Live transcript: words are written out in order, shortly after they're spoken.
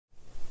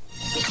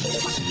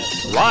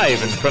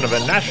live in front of a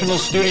national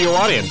studio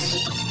audience.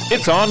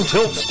 It's On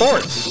Tilt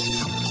Sports,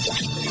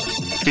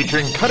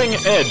 featuring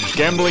cutting-edge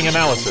gambling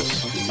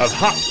analysis of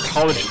hot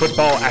college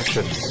football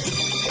action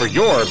for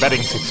your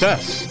betting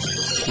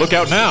success. Look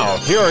out now.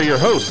 Here are your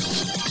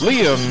hosts,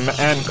 Liam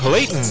and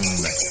Clayton.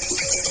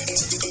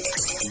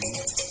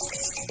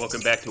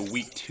 Welcome back to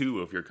week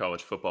 2 of your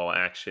college football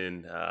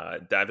action.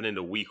 Diving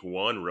into week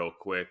 1 real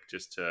quick,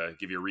 just to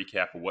give you a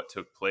recap of what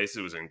took place.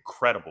 It was an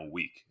incredible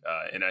week.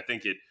 And I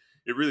think it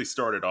really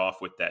started off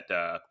with that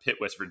Pitt,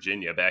 West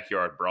Virginia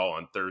backyard brawl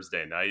on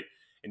Thursday night.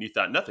 And you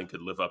thought nothing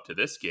could live up to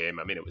this game.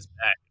 I mean, it was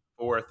back and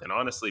forth. And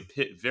honestly,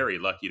 Pitt very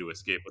lucky to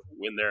escape with a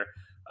win there.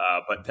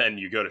 But then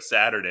you go to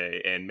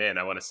Saturday, and man,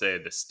 I want to say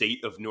the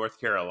state of North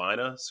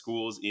Carolina,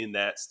 schools in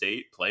that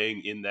state,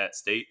 playing in that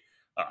state,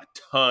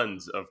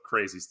 tons of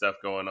crazy stuff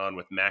going on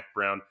with Mac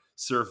Brown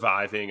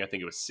surviving. I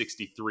think it was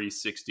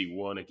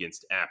 63-61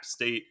 against App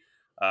State.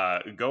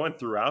 Going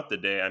throughout the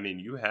day, I mean,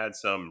 you had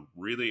some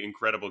really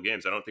incredible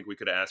games. I don't think we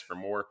could have asked for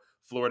more.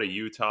 Florida,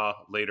 Utah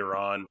later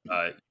on,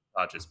 Utah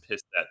just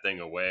pissed that thing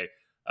away.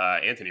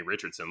 Anthony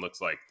Richardson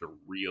looks like the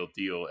real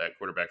deal at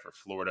quarterback for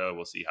Florida.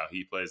 We'll see how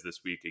he plays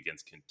this week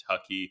against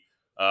Kentucky.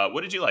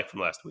 What did you like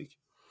from last week?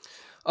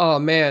 Oh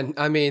man,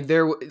 I mean,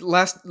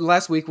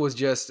 last week was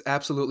just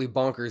absolutely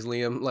bonkers,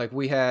 Liam. Like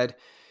we had,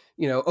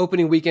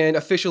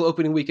 official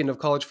opening weekend of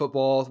college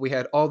football. We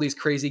had all these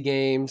crazy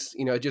games.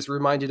 It just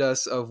reminded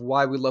us of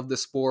why we love the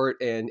sport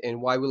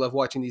and why we love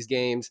watching these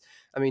games.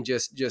 I mean,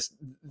 just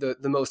the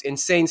most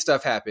insane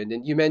stuff happened.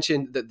 And you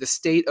mentioned that the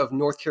state of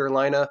North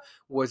Carolina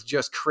was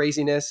just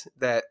craziness.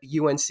 That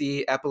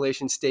UNC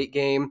Appalachian State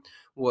game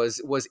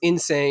was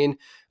insane.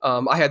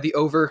 I had the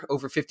over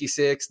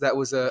 56. That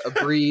was a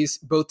breeze.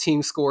 Both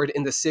teams scored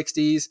in the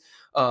 60s.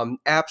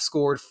 App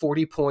scored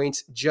 40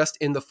 points just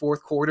in the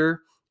fourth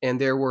quarter, and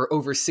there were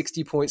over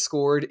 60 points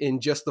scored in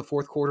just the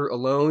fourth quarter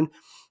alone.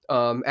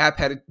 App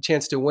had a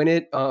chance to win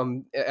it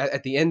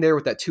at the end there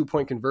with that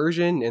 2-point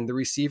conversion, and the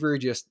receiver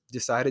just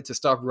decided to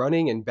stop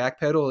running and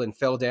backpedal and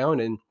fell down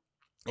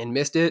and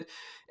missed it.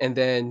 And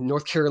then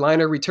North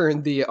Carolina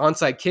returned the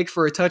onside kick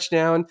for a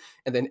touchdown.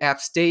 And then App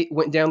State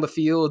went down the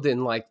field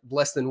in like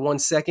less than 1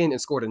 second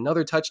and scored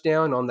another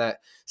touchdown on that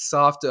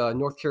soft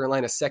North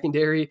Carolina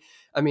secondary.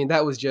 I mean,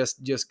 that was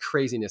just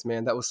craziness,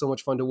 man. That was so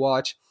much fun to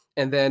watch.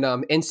 And then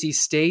NC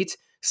State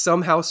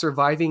somehow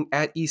surviving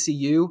at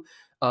ECU.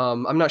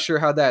 I'm not sure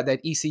how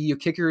that ECU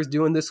kicker is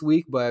doing this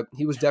week, but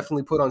he was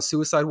definitely put on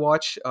suicide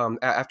watch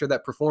after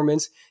that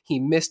performance. He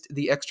missed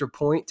the extra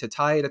point to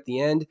tie it at the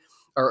end.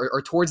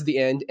 Or towards the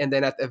end, and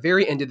then at the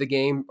very end of the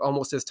game,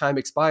 almost as time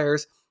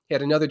expires, he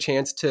had another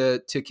chance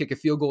to kick a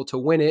field goal to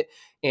win it,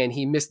 and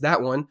he missed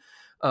that one.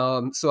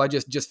 So I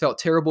just felt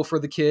terrible for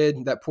the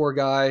kid, that poor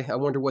guy. I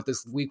wonder what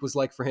this week was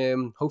like for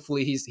him.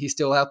 Hopefully he's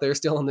still out there,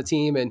 still on the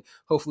team, and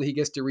hopefully he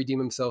gets to redeem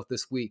himself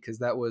this week, because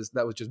that was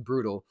just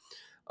brutal.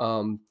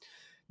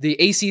 The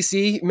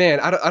ACC,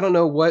 man, I don't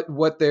know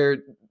what they're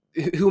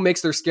who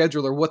makes their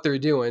schedule or what they're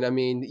doing. I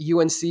mean,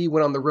 UNC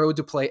went on the road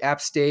to play App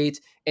State.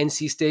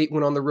 NC State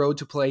went on the road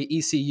to play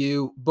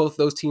ECU. Both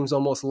those teams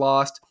almost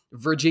lost.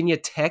 Virginia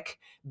Tech,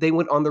 they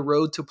went on the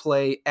road to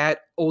play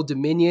at Old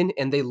Dominion,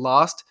 and they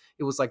lost.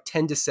 It was like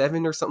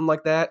 10-7 or something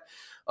like that.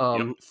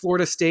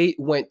 Florida State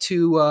went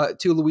to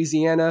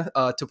Louisiana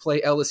to play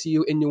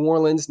LSU in New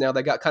Orleans. Now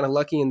they got kind of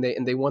lucky and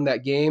they won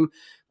that game.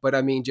 But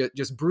I mean,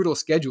 just brutal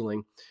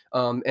scheduling.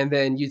 And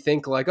then you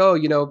think like,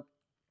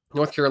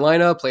 North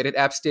Carolina played at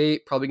App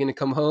State, probably going to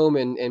come home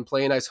and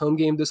play a nice home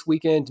game this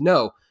weekend.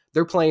 No,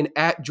 they're playing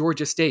at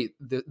Georgia State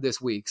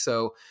this week.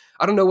 So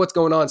I don't know what's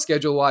going on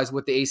schedule-wise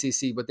with the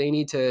ACC, but they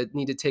need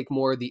to take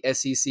more of the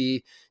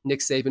SEC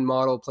Nick Saban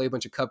model, play a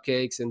bunch of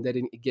cupcakes, and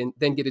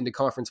then get into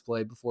conference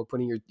play before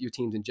putting your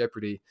teams in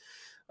jeopardy.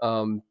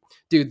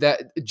 Dude,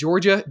 that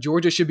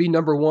Georgia should be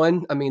number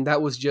 1. I mean,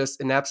 that was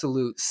just an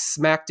absolute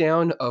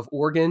smackdown of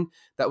Oregon.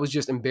 That was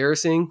just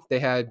embarrassing. They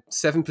had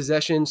 7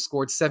 possessions,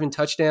 scored 7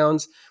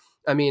 touchdowns.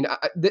 I mean, I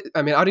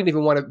didn't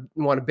even want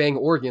to bang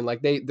Oregon.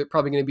 Like they're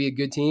probably going to be a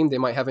good team. They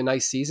might have a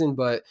nice season,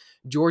 but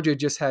Georgia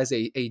just has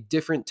a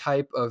different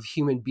type of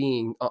human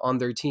being on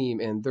their team,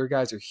 and their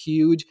guys are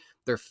huge.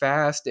 They're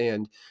fast,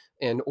 and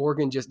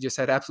Oregon just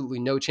had absolutely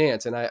no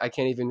chance, and I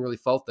can't even really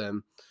fault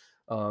them.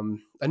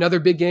 Another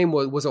big game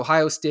was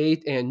Ohio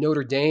State and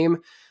Notre Dame.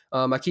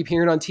 I keep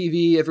hearing on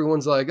TV,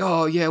 everyone's like,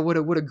 oh yeah, what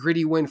a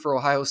gritty win for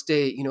Ohio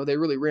State. They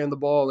really ran the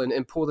ball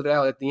and pulled it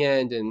out at the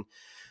end. And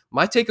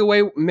my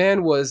takeaway,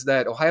 man, was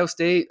that Ohio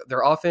State,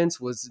 their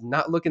offense was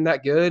not looking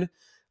that good.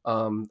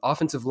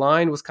 Offensive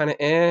line was kind of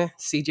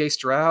CJ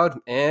Stroud,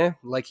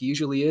 like he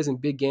usually is in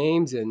big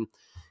games. And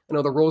I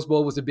know the Rose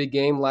Bowl was a big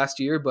game last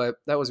year, but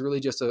that was really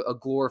just a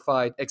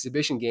glorified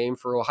exhibition game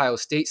for Ohio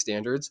State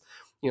standards.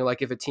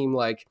 Like if a team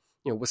like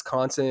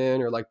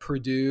Wisconsin or like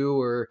Purdue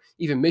or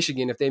even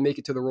Michigan, if they make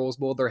it to the Rose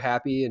Bowl, they're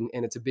happy and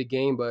it's a big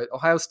game. But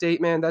Ohio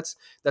State, man, that's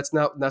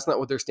not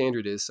what their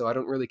standard is. So I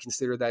don't really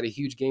consider that a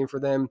huge game for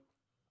them.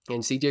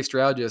 And CJ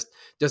Stroud just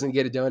doesn't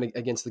get it done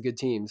against the good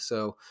teams.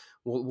 So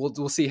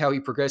we'll see how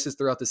he progresses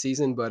throughout the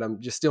season, but I'm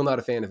just still not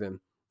a fan of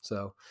him.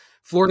 So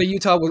Florida,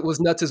 Utah was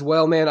nuts as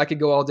well, man. I could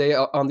go all day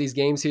on these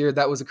games here.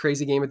 That was a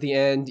crazy game at the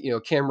end.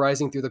 Cam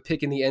Rising through the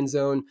pick in the end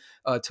zone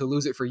to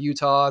lose it for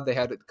Utah. They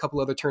had a couple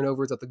other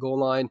turnovers at the goal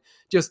line.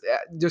 Just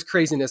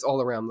craziness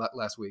all around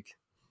last week.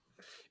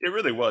 It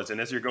really was.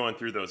 And as you're going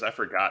through those, I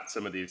forgot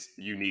some of these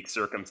unique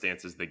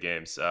circumstances of the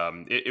games.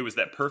 It was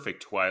that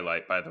perfect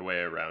twilight, by the way,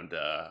 around,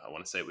 I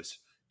want to say it was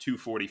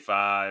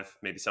 2:45,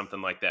 maybe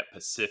something like that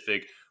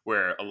Pacific,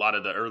 where a lot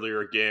of the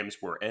earlier games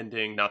were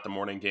ending, not the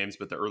morning games,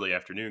 but the early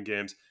afternoon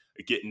games,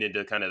 getting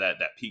into kind of that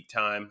peak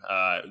time.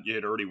 You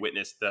had already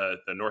witnessed the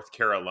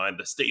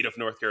state of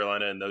North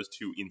Carolina, and those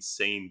two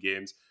insane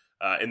games.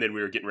 And then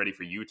we were getting ready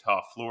for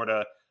Utah,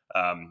 Florida.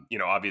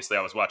 Obviously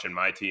I was watching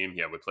my team.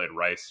 Yeah, we played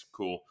Rice.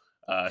 Cool.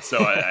 So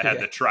I had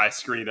the try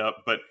screen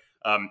up. But,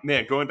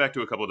 man, going back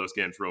to a couple of those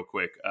games real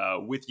quick,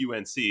 with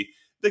UNC,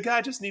 the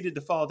guy just needed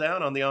to fall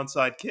down on the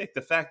onside kick.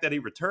 The fact that he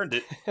returned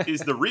it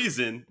is the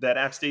reason that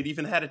App State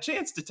even had a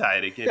chance to tie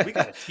it again. We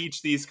got to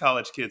teach these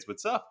college kids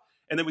what's up.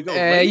 And then we go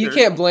later. You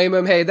can't blame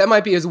him. Hey, that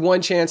might be his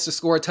one chance to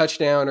score a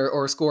touchdown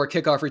or score a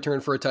kickoff return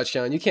for a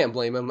touchdown. You can't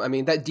blame him. I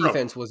mean, that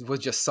defense was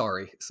just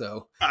sorry.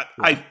 So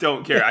I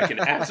don't care. I can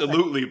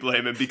absolutely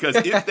blame him, because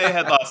if they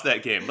had lost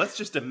that game, let's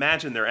just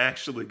imagine they're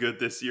actually good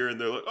this year and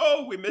they're like,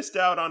 oh, we missed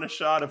out on a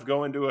shot of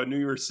going to a New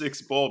Year's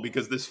Six bowl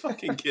because this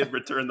fucking kid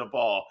returned the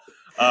ball.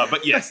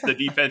 But yes, the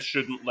defense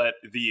shouldn't let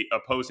the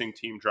opposing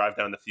team drive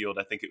down the field.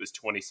 I think it was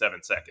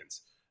 27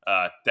 seconds.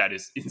 That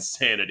is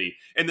insanity.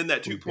 And then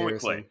that 2-point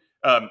play.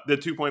 The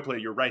 2-point play,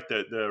 you're right.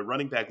 The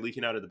running back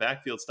leaking out of the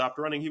backfield stopped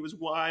running. He was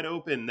wide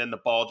open. Then the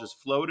ball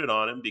just floated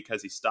on him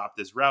because he stopped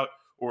his route,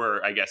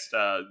 or I guess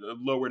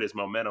lowered his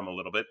momentum a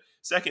little bit.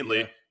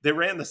 Secondly, they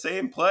ran the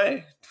same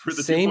play for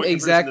the same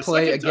exact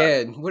play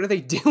again. What are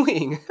they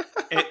doing?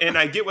 and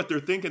I get what they're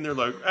thinking. They're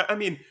like, I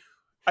mean,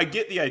 I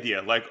get the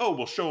idea. Like, oh,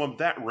 we'll show them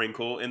that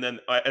wrinkle, and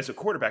then as a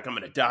quarterback, I'm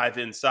going to dive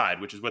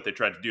inside, which is what they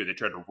tried to do. They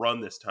tried to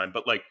run this time,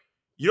 but like,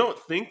 you don't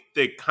think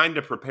they kind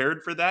of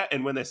prepared for that?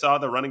 And when they saw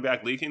the running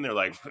back leaking, they're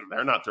like,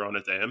 they're not throwing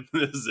it to him.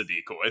 This is a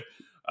decoy.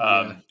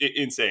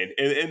 Insane.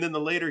 And then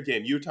the later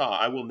game, Utah,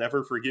 I will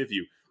never forgive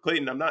you.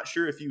 Clayton, I'm not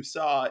sure if you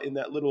saw in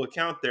that little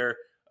account there,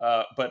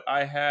 but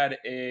I had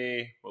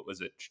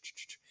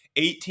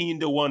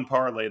 18-1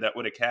 parlay that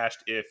would have cashed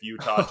if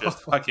Utah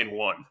just fucking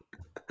won.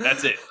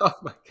 That's it. Oh,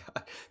 my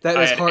God. That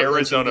is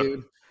heart-wrenching,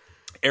 dude.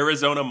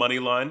 Arizona money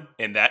line,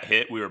 and that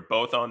hit. We were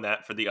both on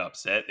that for the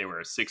upset. They were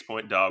a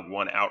 6-point dog,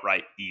 won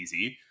outright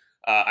easy.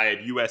 I had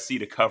USC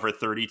to cover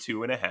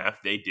 32.5.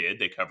 They did.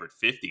 They covered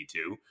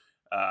 52.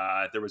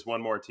 There was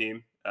one more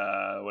team.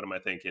 What am I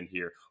thinking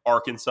here?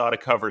 Arkansas to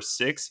cover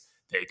 6.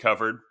 They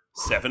covered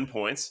 7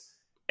 points.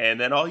 And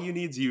then all you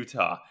need is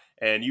Utah.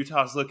 And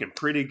Utah's looking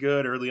pretty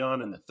good early on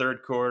in the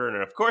third quarter.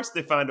 And of course,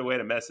 they find a way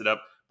to mess it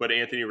up. But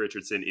Anthony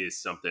Richardson is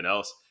something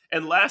else.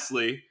 And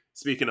lastly,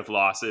 speaking of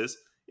losses,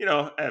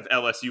 I have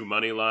LSU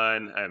money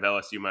line. I have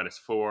LSU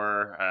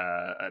 -4.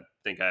 I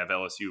think I have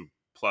LSU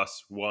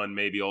 +1,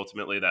 maybe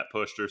ultimately that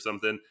pushed or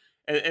something.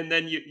 And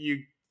then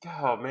you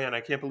oh man,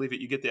 I can't believe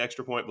it. You get the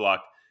extra point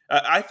blocked.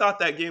 I thought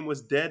that game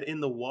was dead in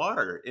the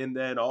water. And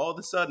then all of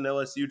a sudden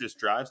LSU just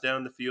drives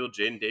down the field.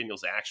 Jaden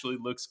Daniels actually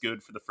looks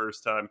good for the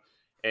first time.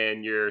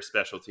 And your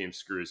special team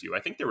screws you. I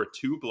think there were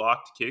 2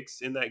 blocked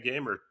kicks in that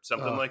game or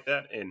something like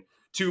that. And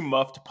 2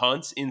 muffed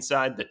punts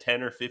inside the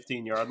 10 or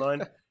 15 yard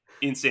line.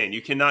 Insane.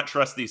 You cannot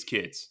trust these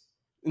kids.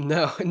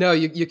 No,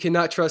 you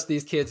cannot trust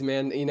these kids,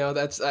 man.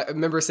 I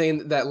remember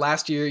saying that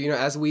last year,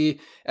 as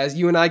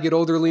you and I get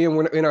older, Liam,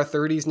 we're in our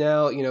 30s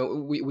now,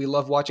 we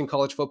love watching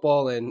college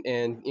football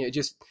and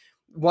just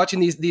watching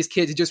these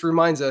kids. It just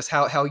reminds us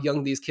how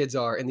young these kids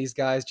are. And these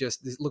guys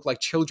just look like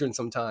children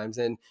sometimes.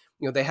 And,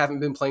 they haven't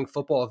been playing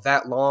football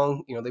that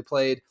long. They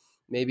played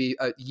maybe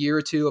a year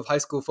or 2 of high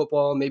school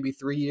football, maybe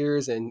 3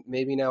 years, and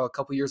maybe now a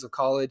couple years of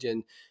college.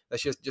 And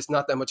that's just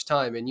not that much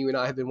time. And you and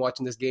I have been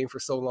watching this game for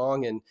so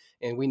long, and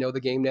we know the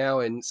game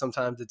now. And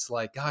sometimes it's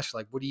like, gosh,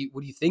 like, what are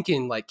you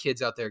thinking, like,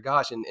 kids out there,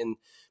 gosh.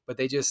 But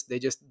they just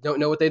don't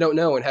know what they don't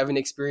know and haven't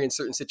experienced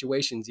certain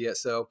situations yet.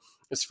 So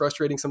it's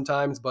frustrating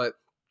sometimes, but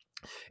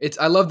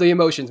I love the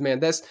emotions, man.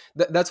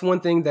 That's one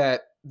thing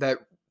that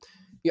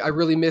I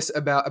really miss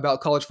about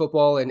college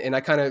football, and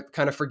I kind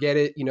of forget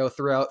it,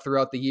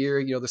 throughout the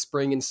year, the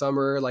spring and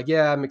summer. Like,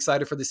 yeah, I'm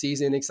excited for the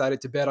season,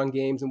 excited to bet on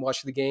games and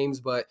watch the games,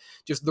 but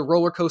just the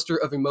roller coaster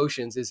of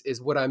emotions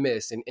is what I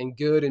miss, and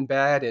good and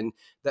bad, and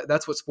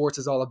that's what sports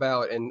is all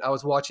about. And I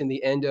was watching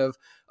the end of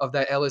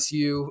that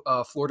LSU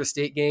Florida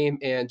State game,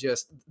 and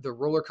just the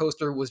roller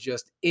coaster was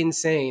just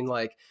insane.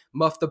 Like,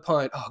 muff the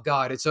punt, oh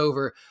God, it's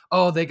over.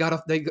 Oh, they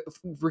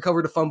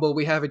recovered a fumble,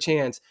 we have a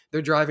chance.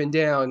 They're driving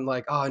down,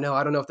 like, oh no,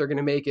 I don't know if they're going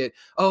to make it.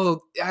 Oh,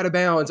 out of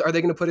bounds. Are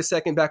they going to put a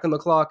second back on the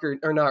clock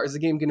or not? Is the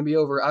game going to be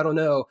over? I don't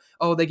know.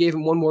 Oh, they gave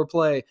him one more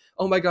play.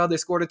 Oh my God, they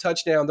scored a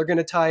touchdown. They're going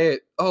to tie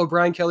it. Oh,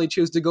 Brian Kelly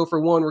chose to go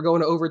for 1. We're going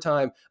to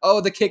overtime.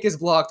 Oh, the kick is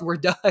blocked. We're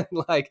done.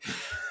 Like,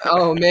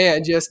 oh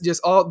man, just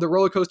all the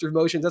roller coaster of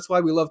emotions. That's why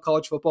we love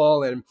college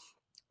football. And,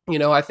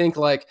 I think,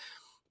 like,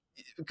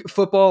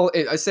 football,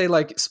 I say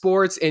like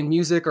sports and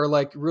music are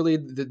like really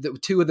the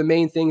two of the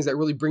main things that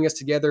really bring us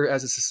together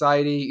as a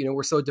society.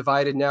 We're so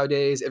divided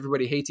nowadays.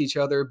 Everybody hates each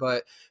other,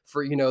 but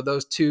for,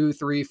 those 2,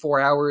 3, 4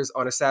 hours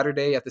on a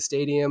Saturday at the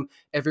stadium,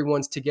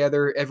 everyone's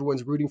together.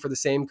 Everyone's rooting for the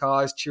same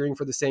cause, cheering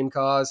for the same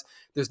cause.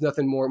 There's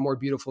nothing more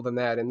beautiful than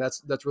that. And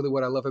that's really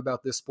what I love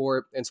about this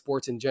sport and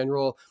sports in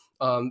general.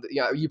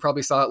 You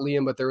probably saw it,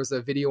 Liam, but there was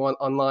a video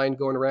online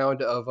going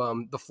around of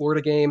the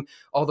Florida game.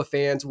 All the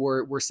fans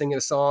were singing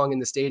a song in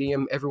the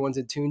stadium. Everyone's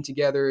in tune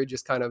together,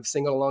 just kind of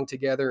singing along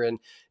together. And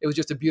it was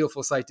just a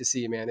beautiful sight to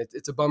see, man.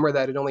 It's a bummer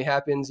that it only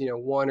happens,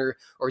 1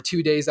 or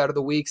 2 days out of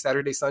the week,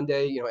 Saturday,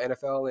 Sunday,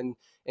 NFL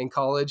and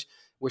college.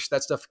 Wish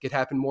that stuff could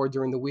happen more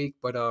during the week,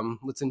 but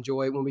let's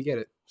enjoy it when we get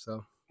it.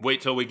 So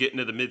wait till we get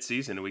into the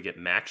midseason and we get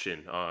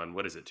Maction on,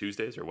 what is it,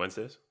 Tuesdays or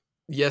Wednesdays?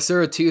 Yes,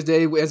 sir.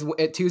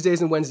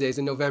 Tuesdays and Wednesdays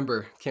in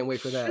November. Can't wait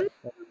for that.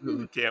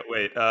 Can't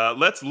wait.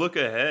 Let's look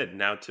ahead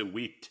now to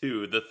week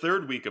 2, the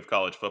third week of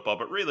college football,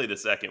 but really the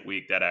second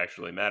week that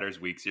actually matters.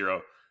 Week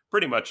 0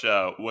 pretty much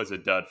was a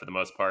dud for the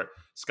most part.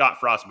 Scott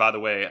Frost, by the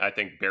way, I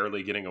think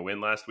barely getting a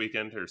win last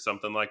weekend or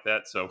something like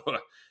that. So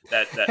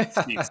that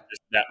speaks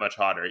just that much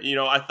hotter.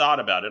 I thought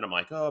about it. I'm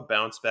like,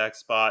 bounce back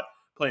spot,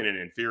 playing an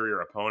inferior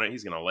opponent.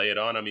 He's going to lay it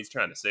on him. He's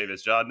trying to save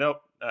his job. Nope.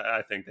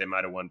 I think they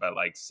might have won by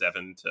like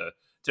 7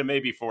 to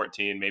maybe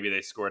 14. Maybe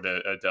they scored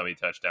a dummy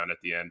touchdown at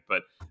the end,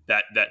 but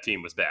that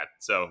team was bad.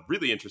 So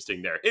really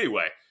interesting there.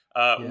 Anyway,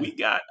 we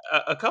got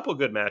a couple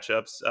good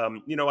matchups.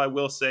 I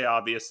will say,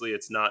 obviously,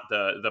 it's not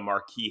the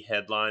marquee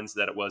headlines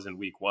that it was in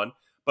week 1,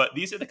 but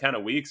these are the kind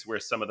of weeks where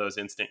some of those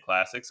instant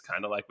classics,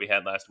 kind of like we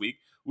had last week,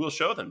 will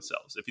show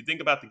themselves. If you think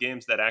about the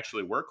games that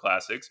actually were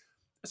classics,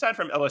 aside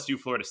from LSU,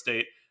 Florida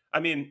State, I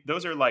mean,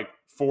 those are like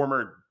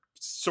former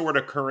sort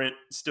of current,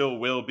 still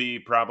will be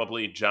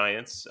probably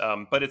Giants,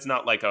 but it's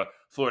not like a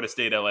Florida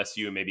State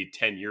LSU maybe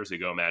 10 years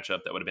ago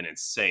matchup that would have been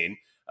insane.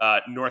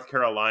 North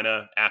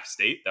Carolina App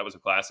State, that was a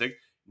classic.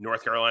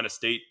 North Carolina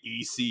State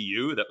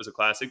ECU, that was a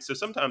classic. So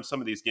sometimes some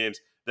of these games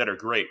that are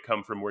great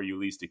come from where you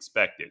least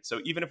expect it.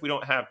 So even if we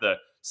don't have the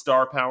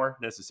star power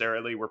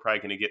necessarily, we're probably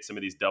going to get some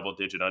of these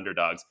double-digit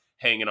underdogs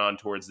hanging on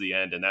towards the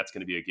end, and that's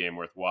going to be a game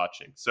worth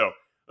watching. So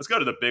let's go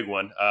to the big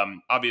one.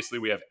 Obviously,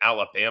 we have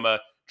Alabama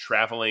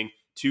traveling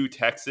to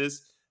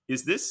Texas.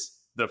 Is this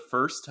the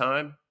first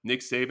time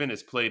Nick Saban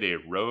has played a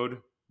road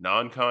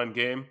non-con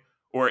game?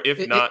 Or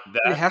if not,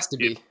 it has to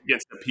be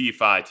against the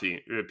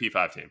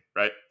P5 team,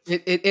 right?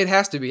 It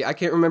has to be. I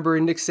can't remember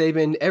Nick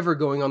Saban ever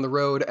going on the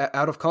road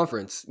out of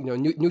conference.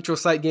 Neutral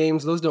site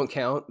games, those don't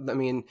count. I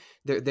mean,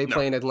 they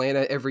play in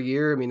Atlanta every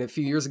year. I mean, a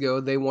few years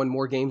ago, they won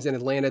more games in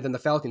Atlanta than the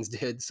Falcons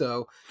did.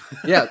 So,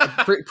 yeah,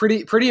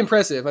 pretty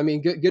impressive. I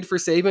mean, good for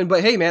Saban.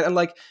 But hey, man, and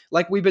like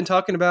we've been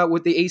talking about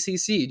with the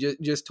ACC,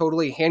 just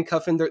totally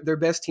handcuffing their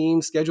best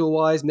teams schedule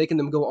wise, making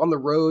them go on the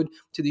road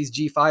to these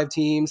G5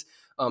 teams.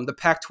 The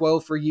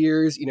Pac-12 for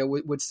years,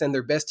 would send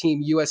their best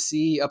team,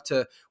 USC, up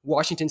to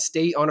Washington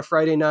State on a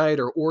Friday night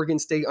or Oregon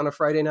State on a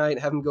Friday night and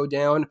have them go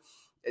down.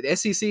 At the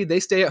SEC, they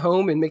stay at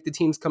home and make the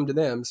teams come to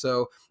them.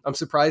 So I'm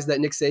surprised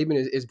that Nick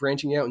Saban is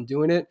branching out and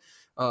doing it.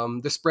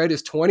 The spread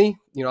is 20.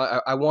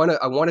 I want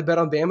to bet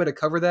on Bama to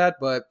cover that,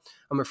 but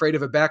I'm afraid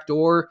of a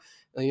backdoor.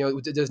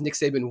 Does Nick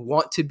Saban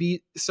want to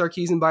beat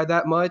Sarkisian by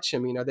that much? I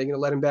mean, are they going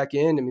to let him back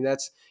in? I mean,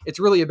 it's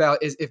really about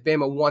if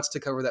Bama wants to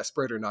cover that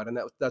spread or not, and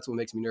that's what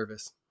makes me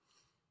nervous.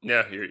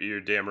 Yeah,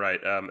 you're damn right.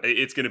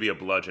 It's going to be a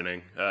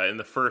bludgeoning. In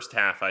the first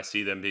half, I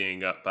see them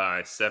being up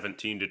by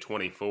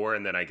 17-24,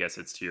 and then I guess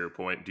it's to your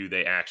point, do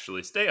they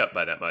actually stay up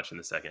by that much in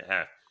the second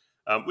half?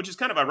 Which is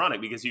kind of ironic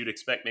because you'd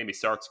expect maybe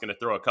Sark's going to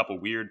throw a couple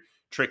weird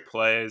trick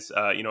plays.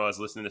 I was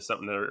listening to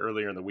something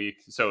earlier in the week,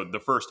 so the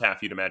first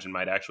half you'd imagine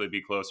might actually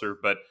be closer,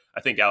 but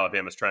I think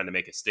Alabama's trying to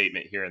make a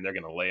statement here, and they're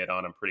going to lay it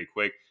on them pretty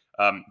quick.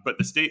 But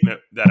the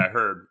statement that I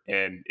heard,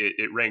 and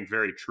it rang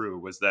very true,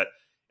 was that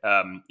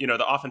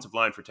the offensive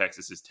line for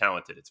Texas is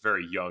talented. It's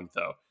very young,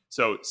 though.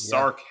 So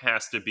Sark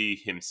has to be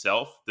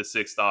himself the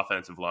sixth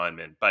offensive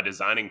lineman by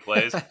designing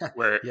plays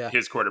where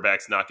his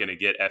quarterback's not going to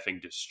get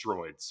effing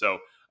destroyed. So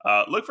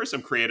look for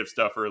some creative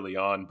stuff early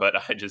on, but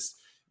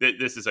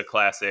this is a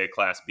Class A,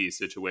 Class B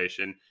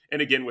situation.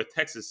 And again, with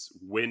Texas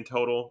win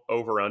total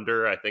over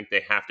under, I think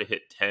they have to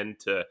hit 10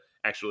 to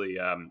actually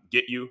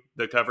get you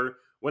the cover.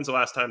 When's the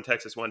last time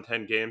Texas won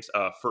 10 games?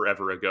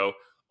 Forever ago.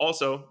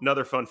 Also,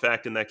 another fun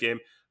fact in that game,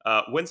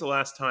 when's the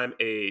last time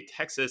a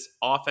Texas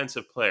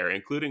offensive player,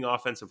 including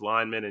offensive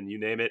linemen and you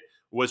name it,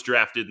 was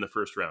drafted in the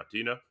first round? Do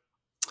you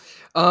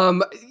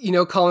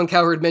know? Colin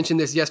Cowherd mentioned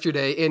this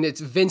yesterday, and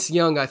it's Vince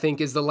Young, I think,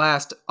 is the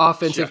last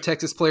offensive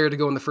Texas player to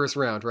go in the first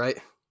round, right?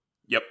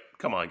 Yep.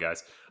 Come on,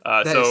 guys.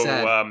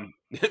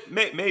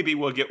 Maybe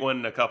we'll get one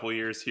in a couple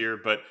years here,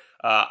 but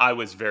I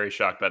was very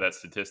shocked by that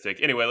statistic.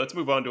 Anyway, let's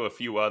move on to a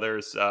few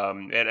others,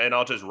 and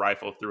I'll just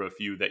rifle through a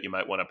few that you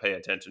might want to pay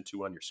attention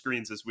to on your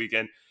screens this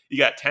weekend. You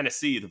got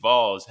Tennessee, the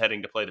Vols,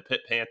 heading to play the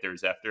Pitt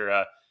Panthers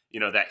after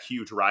that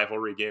huge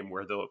rivalry game.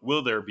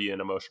 Will there be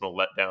an emotional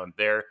letdown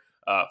there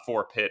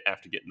for Pitt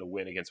after getting the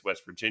win against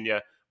West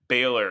Virginia?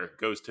 Baylor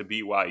goes to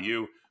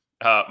BYU.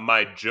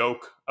 My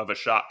joke of a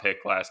shot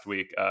pick last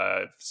week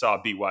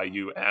saw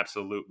BYU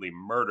absolutely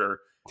murder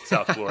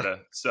South Florida.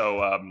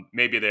 So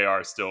maybe they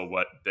are still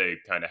what they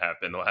kind of have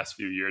been the last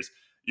few years.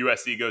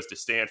 USC goes to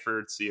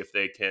Stanford, see if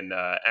they can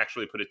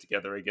actually put it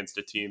together against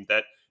a team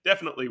that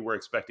definitely we're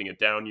expecting a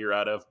down year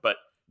out of, but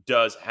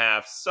does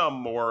have some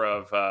more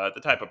of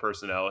the type of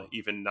personnel,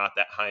 even not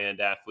that high end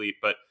athlete,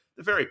 but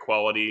the very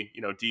quality,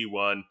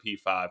 D1,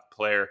 P5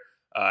 player.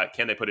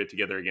 Can they put it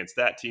together against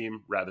that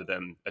team rather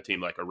than a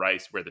team like a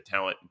Rice where the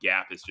talent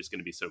gap is just going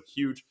to be so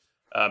huge?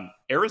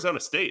 Arizona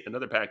State,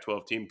 another Pac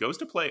 12 team, goes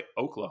to play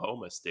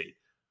Oklahoma State.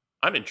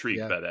 I'm intrigued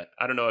Yeah. by that.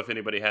 I don't know if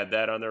anybody had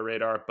that on their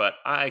radar, but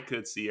I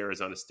could see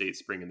Arizona State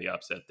springing the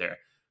upset there.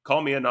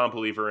 Call me a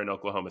non-believer in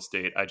Oklahoma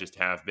State. I just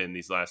have been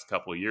these last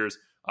couple of years.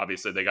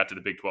 Obviously, they got to the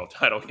Big 12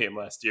 title game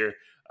last year,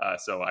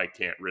 so I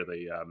can't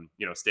really,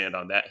 stand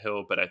on that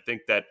hill. But I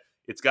think that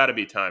it's got to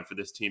be time for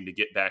this team to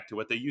get back to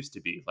what they used to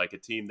be, like a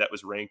team that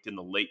was ranked in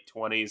the late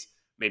 20s,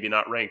 maybe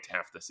not ranked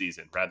half the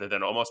season, rather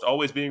than almost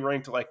always being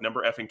ranked like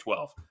number effing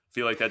 12. I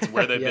feel like that's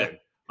where they've Yeah. been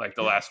like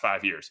the last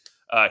 5 years.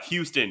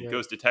 Houston Yeah.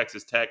 goes to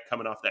Texas Tech,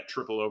 coming off that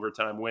triple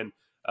overtime win.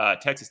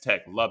 Texas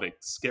Tech, Lubbock,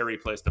 scary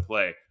place to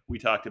play. We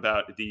talked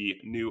about the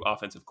new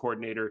offensive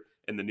coordinator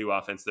and the new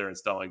offense they're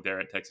installing there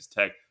at Texas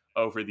Tech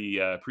over the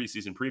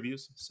preseason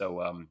previews.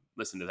 So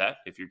listen to that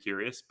if you're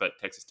curious. But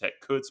Texas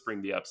Tech could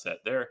spring the upset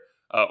there.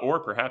 Or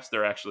perhaps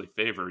they're actually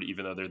favored,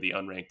 even though they're the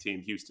unranked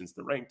team. Houston's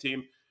the ranked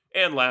team.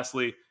 And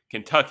lastly,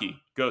 Kentucky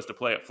goes to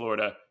play at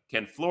Florida.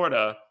 Can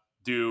Florida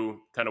do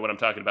kind of what I'm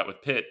talking about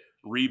with Pitt,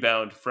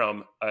 rebound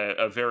from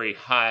a very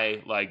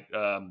high,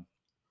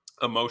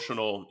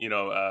 emotional,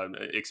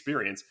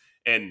 experience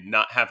and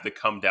not have the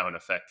come down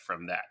effect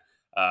from that?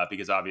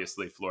 Because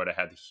obviously Florida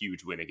had the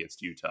huge win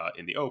against Utah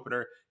in the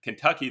opener.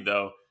 Kentucky,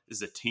 though,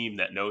 is a team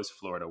that knows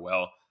Florida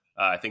well.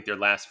 I think their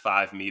last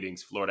 5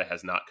 meetings, Florida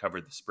has not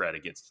covered the spread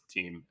against a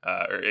team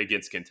or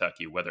against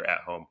Kentucky, whether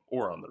at home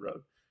or on the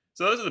road.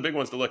 So those are the big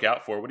ones to look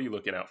out for. What are you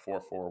looking out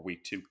for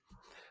week 2?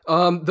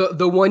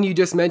 The one you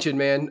just mentioned,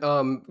 man,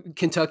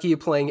 Kentucky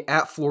playing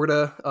at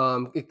Florida.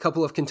 A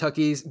couple of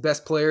Kentucky's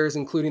best players,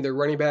 including their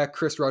running back,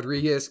 Chris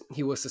Rodriguez.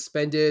 He was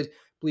suspended.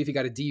 I believe he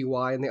got a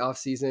DUI in the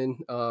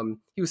offseason.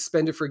 He was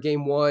suspended for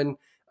game 1.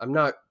 I'm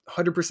not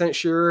 100%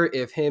 sure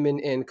if him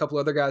and a couple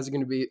other guys are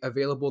going to be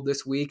available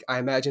this week. I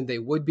imagine they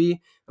would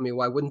be. I mean,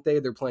 why wouldn't they?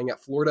 They're playing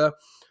at Florida.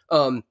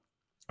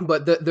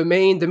 But the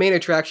main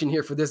attraction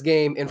here for this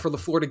game and for the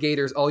Florida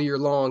Gators all year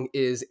long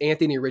is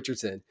Anthony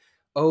Richardson.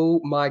 Oh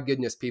my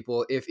goodness,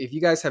 people. If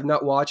you guys have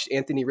not watched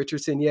Anthony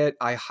Richardson yet,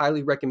 I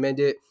highly recommend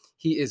it.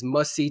 He is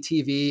must-see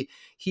TV.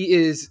 He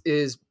is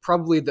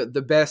probably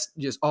the best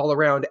just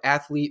all-around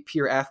athlete,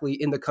 pure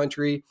athlete in the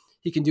country.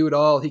 He can do it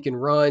all. He can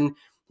run,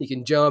 he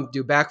can jump,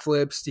 do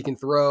backflips, he can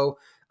throw.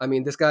 I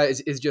mean, this guy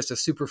is just a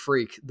super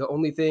freak. The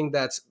only thing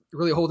that's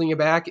really holding him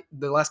back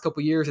the last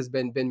couple of years has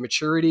been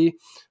maturity,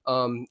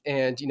 and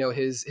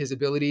his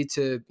ability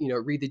to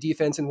read the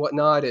defense and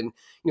whatnot. And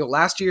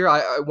last year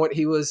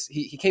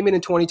he came in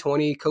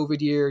 2020,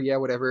 COVID year, yeah,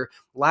 whatever.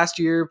 Last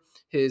year,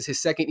 his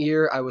second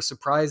year, I was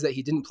surprised that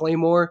he didn't play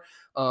more.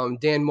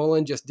 Dan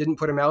Mullen just didn't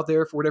put him out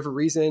there for whatever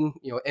reason.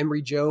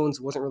 Emory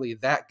Jones wasn't really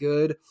that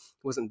good.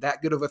 Wasn't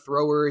that good of a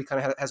thrower. He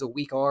kind of has a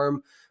weak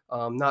arm.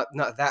 Not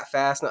that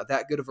fast, not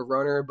that good of a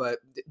runner, but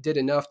did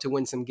enough to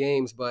win some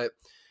games. But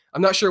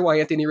I'm not sure why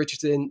Anthony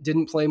Richardson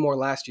didn't play more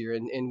last year.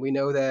 And we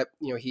know that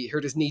he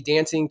hurt his knee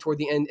dancing toward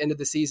the end of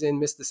the season,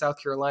 missed the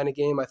South Carolina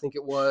game, I think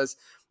it was.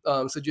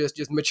 So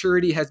just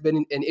maturity has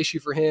been an issue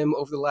for him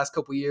over the last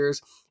couple of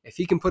years. If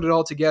he can put it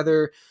all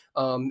together,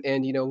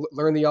 and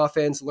learn the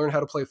offense, learn how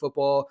to play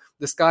football,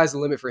 the sky's the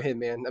limit for him,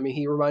 man. I mean,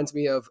 he reminds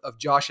me of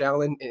Josh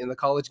Allen in the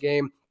college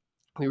game.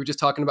 We were just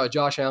talking about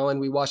Josh Allen.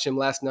 We watched him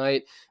last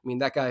night. I mean,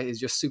 that guy is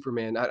just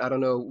Superman. I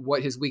don't know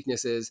what his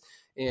weakness is.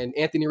 And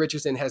Anthony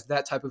Richardson has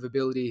that type of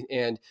ability.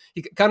 And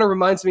he kind of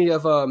reminds me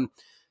of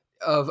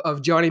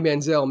Johnny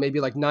Manziel, maybe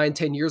like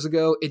 9-10 years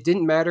ago. It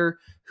didn't matter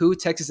who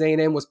Texas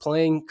A&M was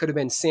playing. Could have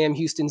been Sam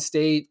Houston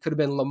State, could have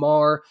been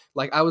Lamar.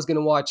 Like, I was going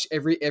to watch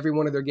every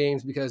one of their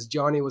games because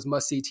Johnny was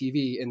must-see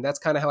TV. And that's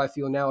kind of how I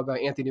feel now about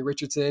Anthony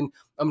Richardson.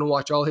 I'm going to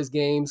watch all his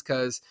games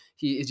because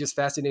he is just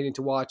fascinating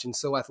to watch and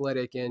so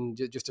athletic and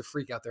just a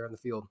freak out there on the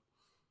field.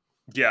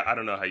 Yeah, I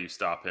don't know how you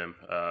stop him.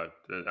 I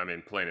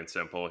mean, plain and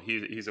simple.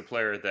 He's a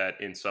player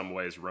that in some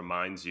ways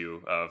reminds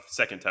you of,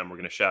 second time we're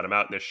going to shout him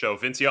out in this show,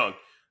 Vince Young.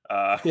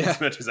 As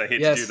much as I hate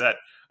to do that,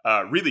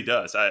 really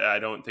does. I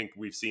don't think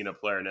we've seen a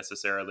player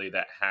necessarily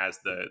that has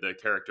the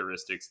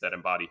characteristics that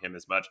embody him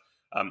as much.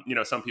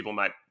 Some people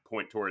might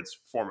point towards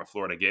former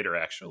Florida Gator,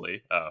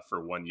 actually,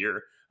 for 1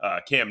 year,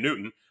 Cam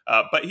Newton,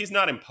 but he's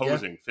not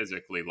imposing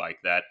physically like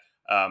that.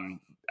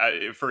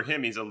 For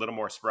him, he's a little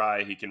more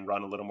spry. He can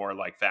run a little more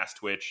like fast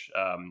twitch.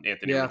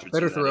 Anthony Richardson,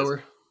 better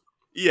thrower.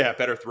 Yeah,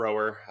 better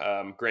thrower.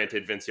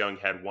 Granted, Vince Young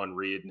had one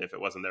read, and if it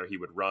wasn't there, he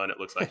would run. It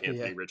looks like Yeah.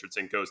 Anthony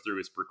Richardson goes through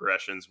his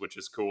progressions, which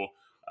is cool.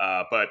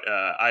 But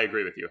I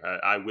agree with you.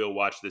 I will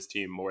watch this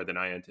team more than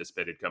I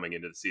anticipated coming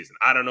into the season.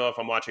 I don't know if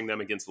I'm watching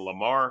them against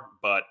Lamar,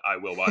 but I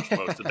will watch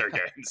most of their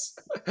games.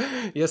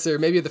 Yes, sir.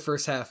 Maybe the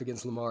first half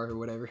against Lamar or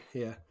whatever.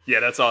 Yeah.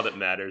 Yeah, that's all that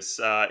matters.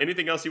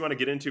 Anything else you want to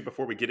get into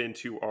before we get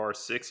into our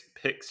 6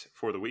 picks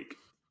for the week?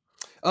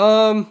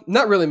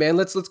 Not really, man.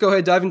 Let's go ahead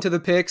and dive into the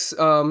picks.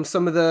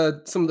 Some of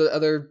the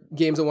other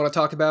games I want to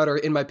talk about are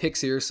in my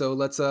picks here, so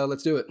let's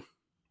do it.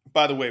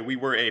 By the way, we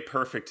were a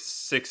perfect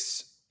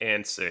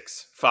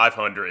 6-6,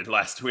 500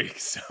 last week,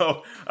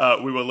 so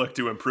we will look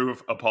to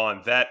improve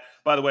upon that.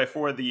 By the way,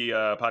 for the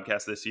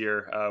podcast this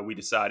year, we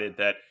decided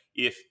that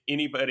if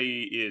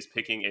anybody is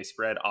picking a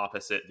spread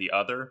opposite the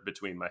other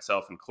between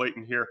myself and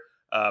Clayton here,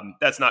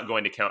 that's not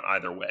going to count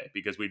either way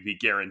because we'd be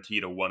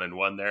guaranteed a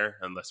 1-1 there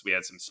unless we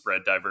had some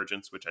spread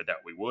divergence, which I doubt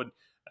we would.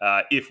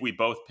 If we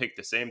both pick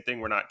the same thing,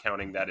 we're not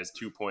counting that as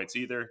 2 points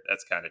either.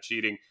 That's kind of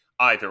cheating.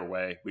 Either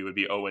way, we would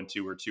be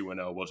 0-2 or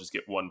 2-0. We'll just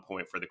get 1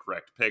 point for the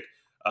correct pick.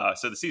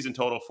 So the season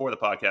total for the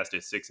podcast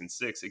is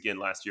 6-6. Again,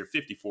 last year,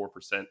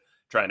 54%.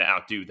 Trying to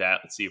outdo that.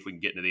 Let's see if we can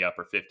get into the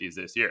upper 50s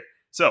this year.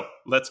 So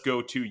let's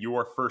go to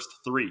your first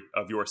 3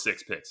 of your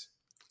 6 picks.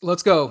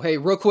 Let's go. Hey,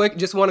 real quick,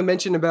 just want to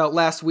mention about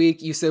last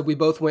week. You said we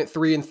both went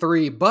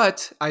 3-3,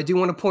 but I do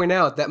want to point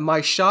out that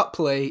my shot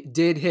play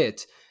did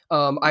hit.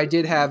 I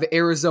did have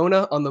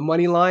Arizona on the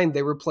money line.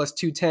 They were plus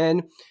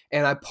 210,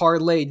 and I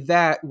parlayed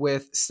that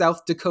with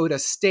South Dakota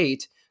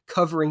State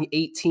covering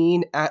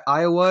 18 at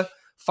Iowa.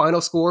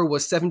 Final score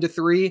was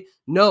 7-3.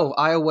 No,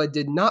 Iowa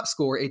did not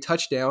score a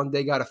touchdown.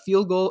 They got a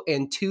field goal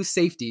and 2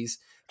 safeties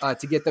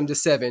to get them to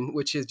 7,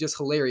 which is just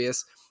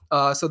hilarious.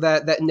 So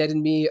that netted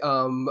me.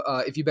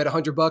 If you bet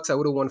 $100, I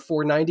would have won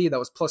 $490. That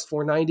was plus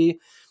 490.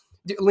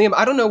 Liam,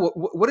 I don't know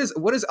what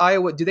is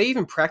Iowa. Do they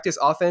even practice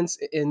offense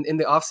in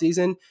the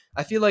offseason?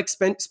 I feel like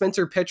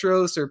Spencer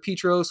Petros or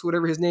Petros,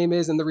 whatever his name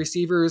is, and the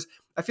receivers,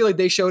 I feel like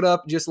they showed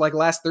up just like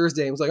last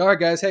Thursday and was like, all right,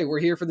 guys, hey, we're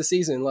here for the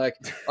season. Like,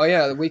 oh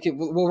yeah,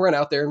 we'll run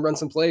out there and run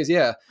some plays.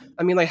 Yeah.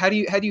 I mean, like, how do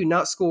you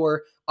not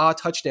score a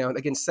touchdown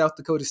against South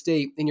Dakota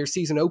State in your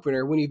season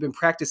opener when you've been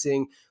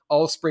practicing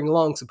all spring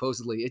long,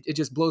 supposedly? It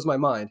just blows my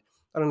mind.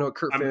 I don't know what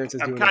Kirk Ferentz is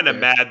doing. I'm kind of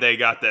mad they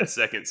got that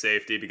second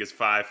safety because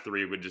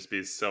 5-3 would just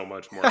be so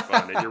much more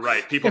fun. And you're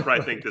right. People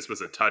probably think this was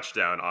a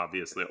touchdown.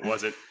 Obviously, it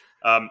wasn't.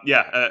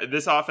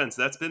 This offense,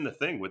 that's been the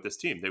thing with this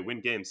team. They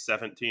win games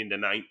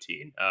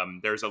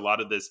 17-19. There's a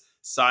lot of this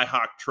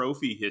Cy-Hawk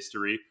Trophy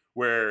history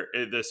where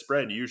the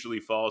spread usually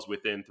falls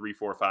within 3,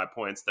 4, 5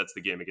 points. That's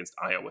the game against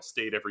Iowa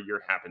State every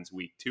year. Happens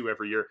week 2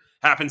 every year.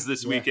 Happens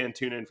this weekend.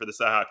 Tune in for the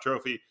Cy-Hawk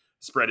Trophy.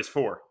 Spread is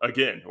 4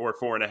 again, or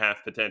 4.5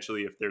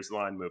 potentially if there's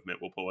line movement.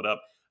 We'll pull it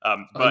up.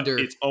 But under.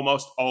 It's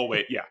almost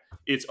always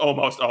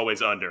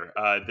under.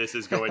 This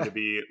is going to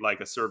be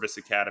like a service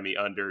academy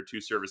under.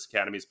 2 service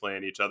academies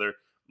playing each other.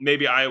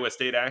 Maybe Iowa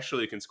State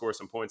actually can score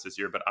some points this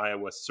year, but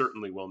Iowa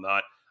certainly will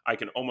not. I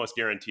can almost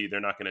guarantee they're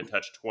not going to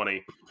touch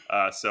 20.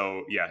 I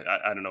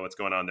don't know what's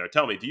going on there.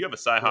 Tell me, do you have a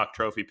Cy-Hawk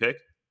Trophy pick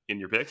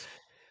in your picks?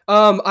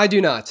 I do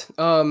not.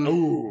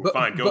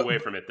 Fine. Go away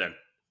from it then.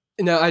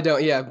 No, I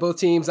don't. Yeah, both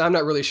teams. I'm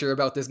not really sure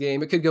about this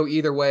game. It could go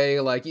either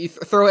way. Like, you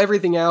throw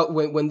everything out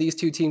when these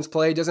 2 teams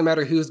play. It doesn't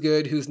matter who's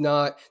good, who's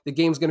not. The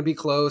game's going to be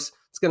close.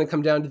 It's going to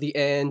come down to the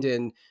end,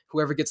 and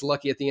whoever gets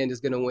lucky at the end is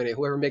going to win it.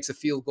 Whoever makes a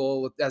field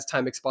goal as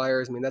time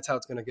expires, I mean, that's how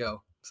it's going to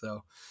go.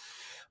 So,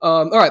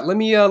 all right, let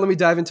me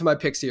dive into my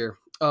picks here.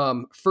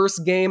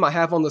 First game I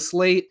have on the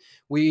slate.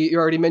 You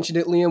already mentioned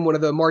it, Liam. One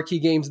of the marquee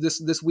games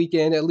this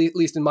weekend, at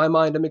least in my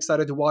mind. I'm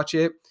excited to watch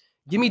it.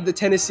 Give me the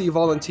Tennessee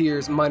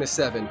Volunteers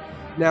 -7.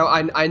 Now,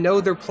 I know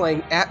they're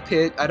playing at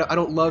Pitt. I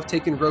don't love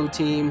taking road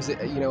teams.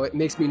 It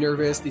makes me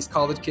nervous. These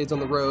college kids on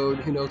the road,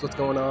 who knows what's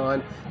going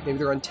on? Maybe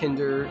they're on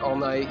Tinder all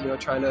night,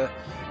 trying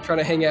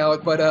to hang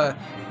out. But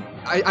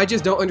I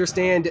just don't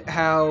understand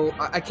how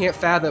I can't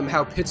fathom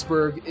how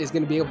Pittsburgh is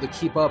going to be able to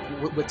keep up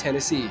with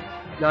Tennessee.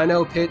 Now, I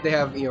know Pitt, they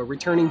have,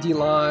 returning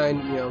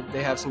D-line,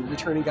 they have some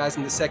returning guys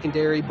in the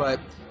secondary, but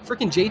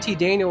freaking JT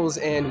Daniels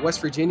and West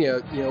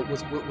Virginia,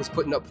 was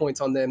putting up points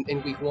on them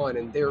in week 1,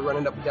 and they were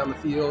running up and down the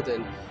field,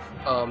 and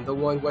the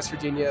one West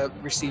Virginia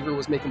receiver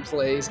was making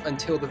plays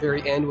until the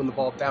very end when the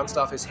ball bounced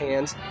off his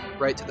hands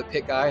right to the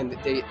Pitt guy, and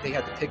they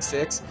had the pick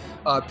 6.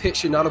 Pitt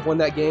should not have won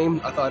that game.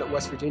 I thought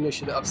West Virginia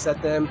should have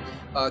upset them.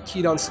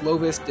 Keaton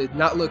Slovis did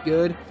not look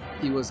good.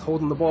 He was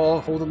holding the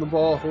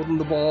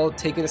ball,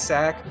 taking a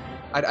sack.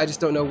 I just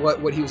don't know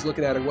what he was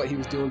looking at or what he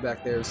was doing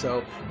back there.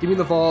 So give me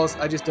the Vols.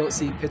 I just don't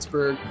see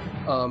Pittsburgh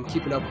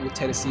keeping up with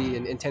Tennessee,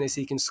 and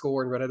Tennessee can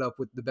score and run it up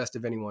with the best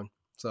of anyone.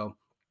 So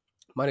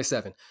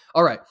 -7.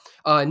 All right.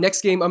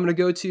 Next game I'm going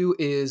to go to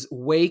is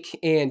Wake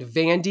and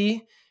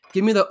Vandy.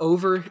 Give me the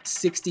over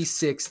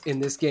 66 in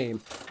this game.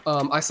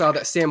 I saw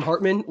that Sam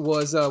Hartman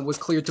was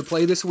cleared to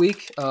play this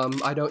week.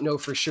 I don't know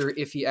for sure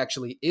if he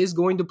actually is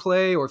going to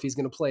play or if he's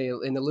going to play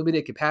in a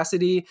limited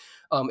capacity.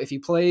 If he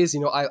plays,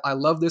 I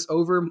love this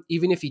over.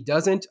 Even if he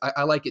doesn't,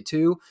 I like it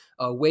too.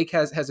 Wake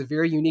has a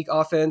very unique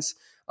offense.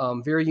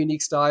 Very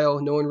unique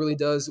style. No one really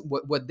does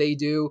what they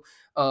do.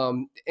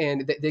 And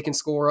they can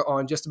score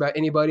on just about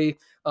anybody.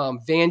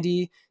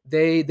 Vandy,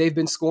 they've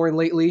been scoring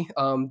lately.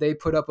 They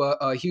put up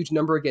a huge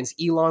number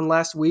against Elon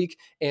last week,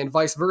 and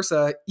vice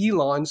versa.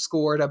 Elon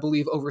scored, I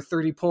believe, over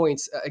 30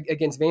 points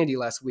against Vandy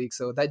last week.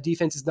 So that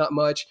defense is not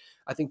much.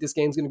 I think this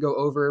game's going to go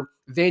over.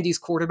 Vandy's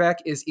quarterback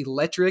is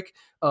electric.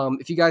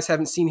 If you guys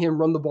haven't seen him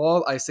run the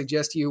ball, I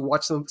suggest you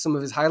watch some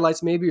of his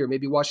highlights maybe, or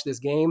maybe watch this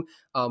game.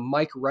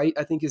 Mike Wright,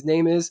 I think his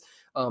name is.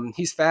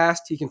 He's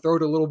fast. He can throw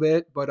it a little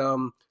bit, but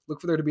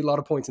look for there to be a lot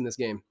of points in this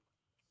game.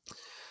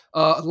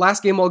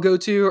 Last game I'll go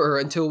to, or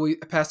until we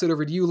pass it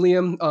over to you,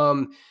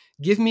 Liam.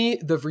 Give me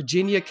the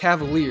Virginia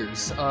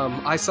Cavaliers.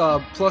 I saw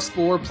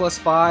 +4,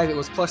 +5. It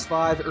was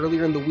 +5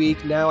 earlier in the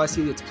week. Now I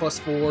see it's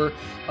 +4.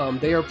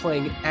 They are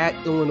playing at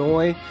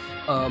Illinois.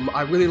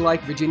 I really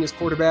like Virginia's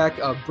quarterback,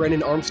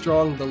 Brennan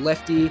Armstrong, the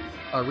lefty,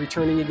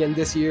 returning again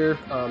this year.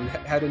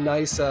 Had a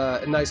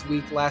nice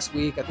week last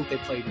week. I think they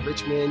played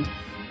Richmond.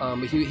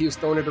 He was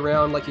throwing it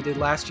around like he did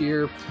last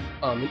year.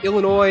 In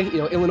Illinois,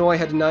 Illinois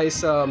had a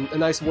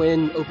nice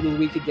win opening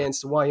week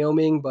against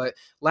Wyoming, but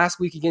last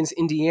week against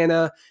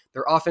Indiana,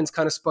 their offense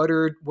kind of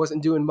sputtered,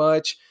 wasn't doing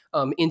much.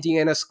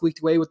 Indiana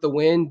squeaked away with the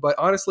win, but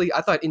honestly,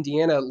 I thought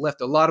Indiana left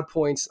a lot of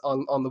points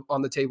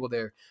on the table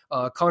there.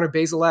 Connor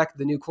Bazelak,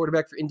 the new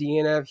quarterback for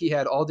Indiana, he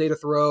had all day to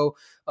throw.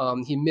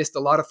 He missed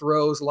a lot of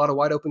throws, a lot of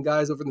wide open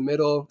guys over the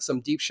middle,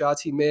 some deep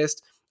shots he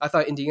missed. I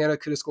thought Indiana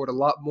could have scored a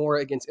lot more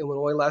against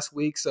Illinois last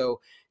week, so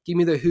give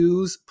me the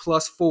Hoos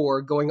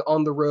 +4 going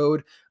on the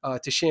road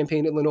to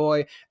Champaign,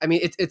 Illinois. I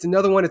mean, it's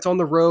another one. It's on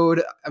the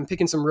road. I'm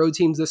picking some road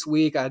teams this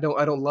week. I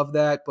don't love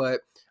that,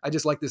 but I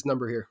just like this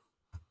number here.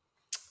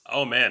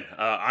 Oh man,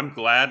 I'm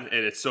glad, and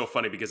it's so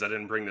funny because I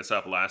didn't bring this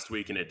up last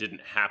week, and it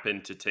didn't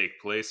happen to take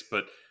place.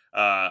 But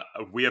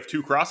we have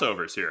two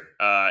crossovers here,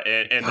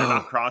 and they're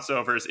not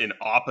crossovers in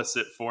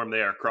opposite form;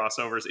 they are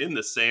crossovers in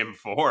the same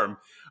form.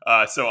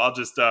 So I'll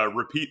just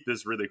repeat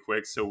this really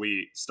quick. So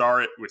we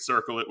star it, we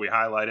circle it, we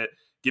highlight it.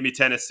 Give me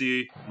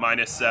Tennessee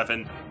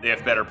 -7. They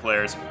have better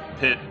players.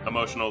 Pitt,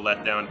 emotional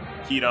letdown.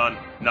 Keaton,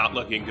 not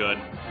looking good.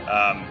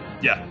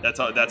 Yeah, that's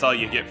all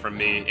you get from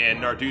me.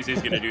 And Narduzzi's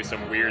going to do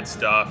some weird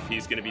stuff.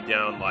 He's going to be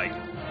down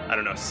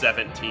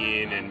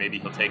 17, and maybe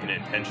he'll take an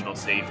intentional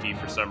safety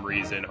for some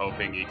reason,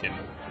 hoping he can,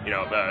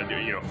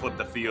 flip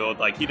the field.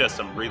 Like, he does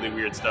some really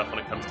weird stuff when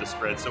it comes to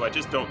spreads. So I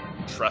just don't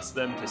trust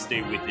them to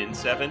stay within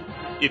 7.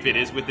 If it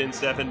is within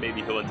 7,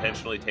 maybe he'll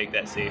intentionally take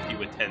that safety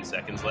with 10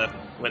 seconds left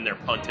when they're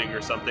punting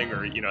or something,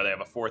 or they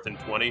have a 4th and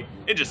 20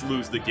 and just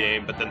lose the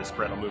game. But then the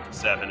spread will move to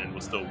 7 and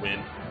we'll still win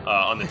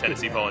on the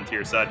Tennessee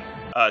Volunteers side.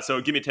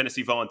 So give me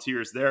Tennessee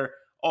Volunteers there.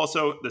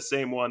 Also, the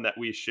same one that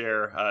we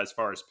share as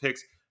far as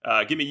picks.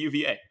 Give me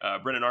UVA,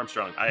 Brennan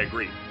Armstrong. I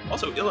agree.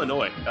 Also,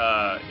 Illinois.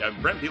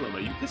 Brent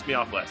Bielema, you pissed me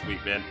off last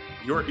week, man.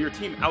 Your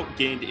team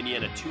outgained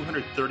Indiana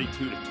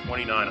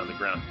 232-29 on the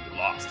ground. You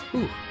lost.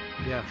 Ooh,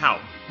 yeah.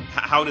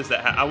 How does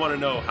that? I want to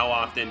know how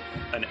often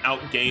an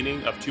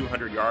outgaining of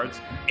 200 yards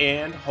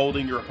and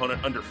holding your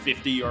opponent under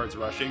 50 yards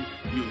rushing,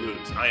 you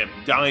lose. I am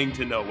dying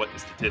to know what the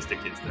statistic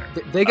is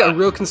there. They got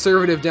real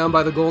conservative down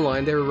by the goal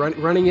line. They were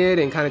running it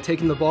and kind of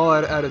taking the ball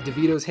out of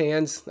DeVito's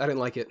hands. I didn't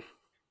like it.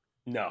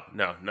 No,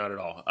 not at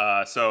all.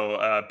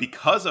 So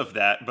because of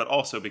that, but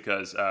also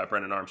because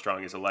Brennan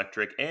Armstrong is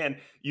electric,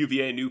 and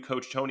UVA new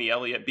coach Tony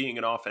Elliott, being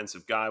an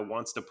offensive guy,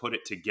 wants to put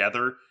it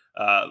together.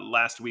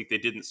 Last week they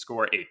didn't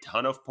score a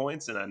ton of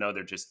points, and I know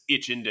they're just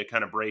itching to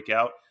kind of break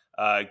out.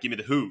 Give me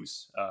the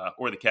Hoos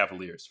or the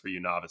Cavaliers for you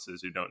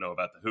novices who don't know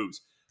about the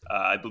Hoos.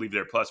 I believe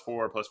they're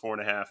 +4,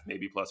 +4.5,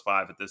 maybe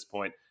 +5 at this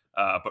point.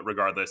 But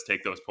regardless,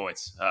 take those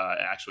points.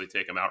 Actually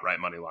take them outright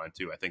money line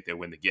too. I think they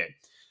win the game.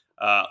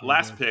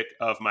 Last pick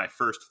of my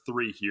first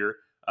 3 here.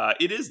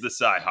 It is the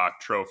Cy-Hawk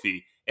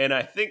Trophy, and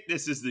I think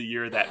this is the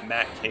year that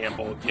Matt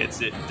Campbell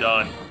gets it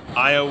done.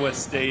 Iowa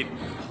State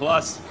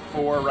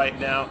 +4 right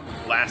now.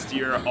 Last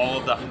year, all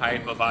of the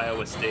hype of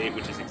Iowa State,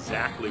 which is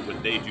exactly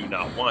what they do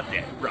not want. They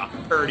had Brock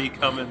Purdy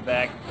coming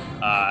back.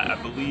 I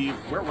believe,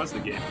 where was the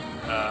game?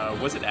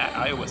 Was it at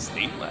Iowa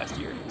State last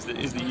year?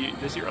 Is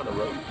this year on the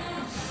road?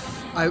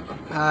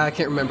 I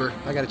can't remember.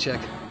 I got to check.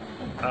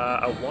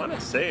 I want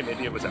to say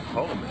maybe it was at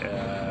home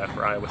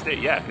for Iowa State.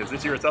 Yeah, because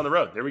this year it's on the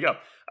road. There we go.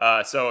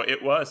 So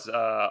it was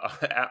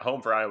at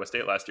home for Iowa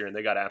State last year, and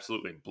they got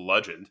absolutely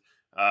bludgeoned.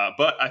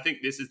 But I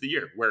think this is the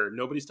year where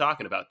nobody's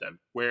talking about them,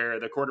 where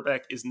the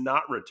quarterback is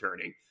not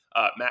returning.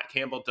 Matt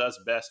Campbell does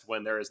best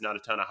when there is not a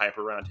ton of hype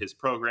around his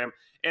program.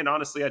 And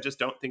honestly, I just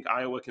don't think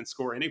Iowa can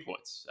score any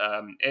points.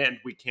 And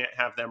we can't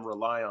have them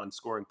rely on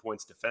scoring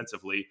points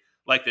defensively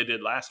like they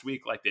did last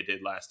week, like they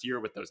did last year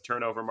with those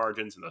turnover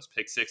margins and those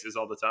pick sixes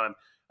all the time.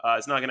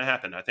 It's not going to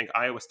happen. I think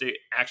Iowa State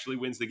actually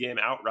wins the game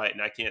outright,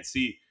 and I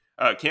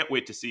can't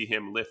wait to see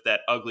him lift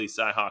that ugly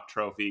Cy-Hawk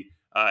Trophy,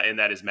 and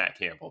that is Matt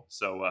Campbell.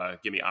 So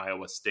give me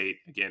Iowa State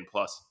again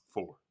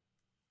 +4.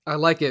 I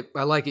like it.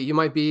 I like it. You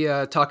might be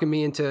talking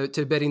me into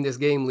betting this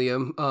game,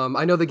 Liam.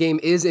 I know the game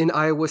is in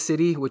Iowa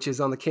City, which is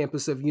on the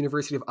campus of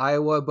University of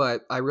Iowa,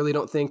 but I really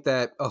don't think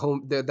that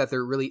that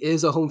there really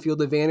is a home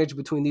field advantage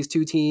between these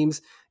two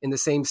teams in the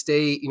same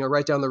state.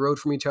 Right down the road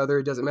from each other.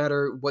 It doesn't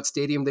matter what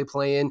stadium they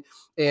play in,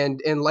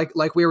 and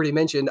like we already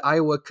mentioned,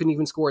 Iowa couldn't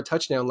even score a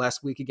touchdown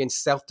last week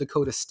against South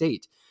Dakota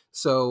State.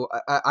 So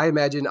I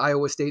imagine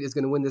Iowa State is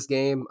going to win this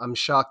game. I'm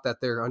shocked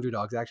that they're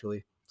underdogs.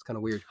 Actually, it's kind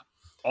of weird.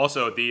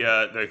 Also,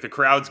 the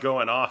crowd's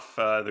going off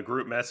the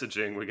group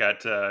messaging. We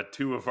got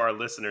two of our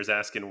listeners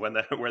asking where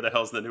the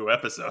hell's the new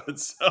episode.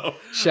 So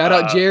shout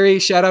out Jerry,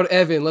 shout out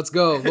Evan. Let's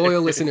go,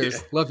 loyal listeners.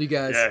 Yeah. Love you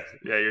guys.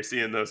 Yeah, you're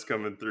seeing those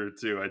coming through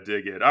too. I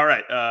dig it. All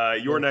right,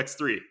 your next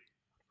three.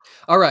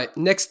 All right,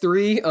 next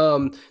three.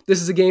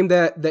 This is a game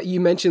that you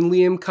mentioned,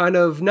 Liam. Kind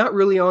of not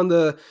really on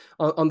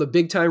the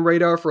big time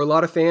radar for a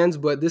lot of fans,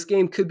 but this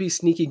game could be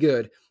sneaky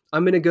good.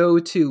 I'm going to go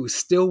to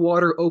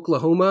Stillwater,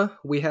 Oklahoma.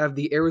 We have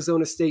the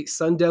Arizona State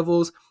Sun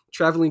Devils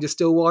traveling to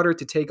Stillwater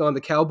to take on the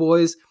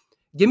Cowboys.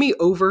 Give me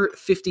over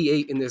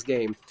 58 in this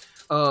game.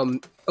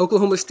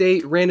 Oklahoma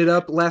State ran it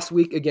up last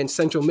week against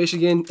Central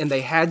Michigan, and they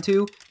had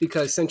to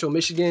because Central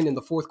Michigan in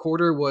the fourth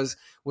quarter was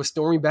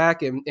storming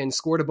back and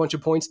scored a bunch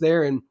of points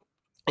there and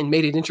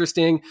made it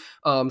interesting.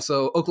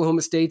 So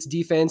Oklahoma State's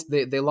defense,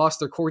 they lost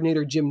their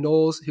coordinator, Jim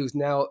Knowles, who's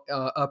now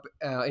up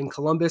in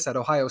Columbus at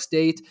Ohio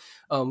State.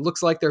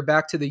 Looks like they're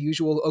back to the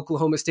usual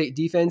Oklahoma State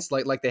defense,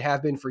 like they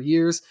have been for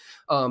years.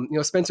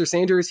 Spencer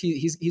Sanders,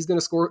 he's going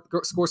to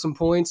score some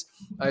points.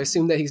 I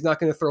assume that he's not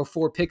going to throw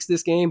 4 picks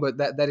this game, but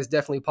that is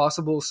definitely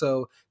possible.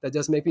 So that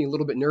does make me a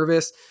little bit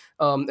nervous.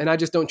 And I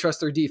just don't trust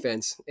their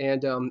defense.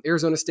 And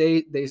Arizona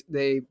State,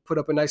 they put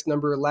up a nice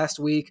number last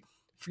week.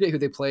 Forget who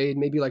they played,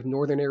 maybe like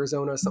Northern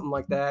Arizona, something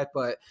like that.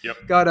 But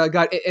got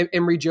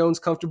Emory Jones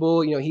comfortable.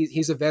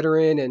 He's a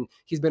veteran and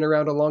he's been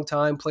around a long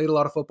time, played a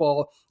lot of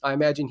football. I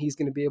imagine he's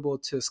going to be able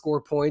to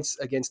score points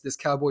against this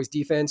Cowboys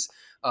defense.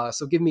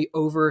 So give me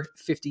over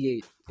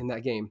 58 in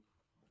that game.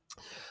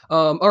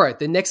 All right,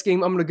 the next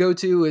game I'm going to go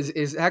to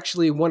is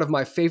actually one of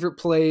my favorite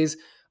plays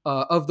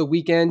of the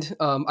weekend.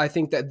 I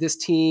think that this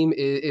team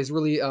is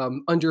really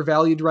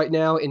undervalued right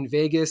now in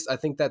Vegas. I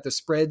think that the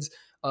spreads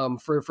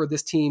for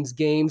this team's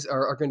games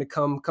are going to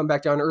come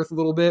back down to earth a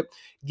little bit.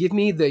 Give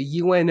me the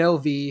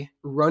UNLV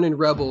Runnin'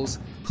 Rebels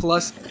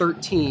plus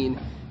 13,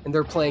 and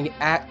they're playing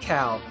at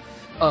Cal.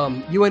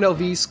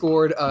 UNLV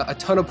scored a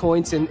ton of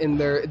points in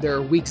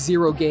their week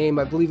 0 game.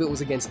 I believe it was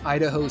against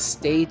Idaho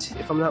State,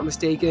 if I'm not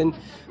mistaken.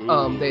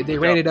 They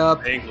ran it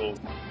up.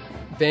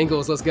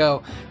 Bengals, let's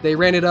go. They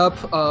ran it up.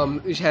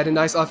 Had a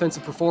nice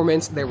offensive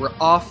performance. They were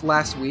off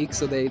last week,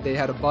 so they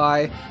had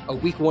a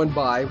week 1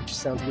 bye, which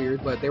sounds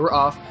weird, but they were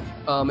off.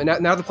 And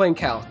now they're playing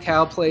Cal.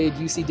 Cal played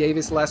UC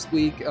Davis last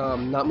week.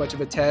 Not much of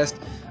a test,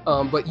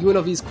 but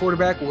UNLV's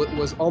quarterback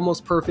was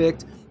almost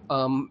perfect.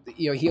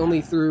 He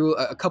only threw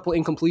a couple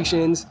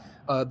incompletions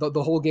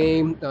the whole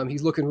game.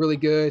 He's looking really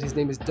good. His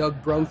name is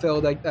Doug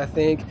Brumfeld, I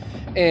think.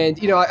 And,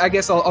 I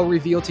guess I'll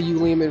reveal to you,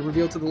 Liam, and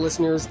reveal to the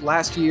listeners.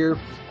 Last year,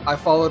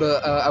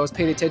 I was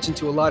paying attention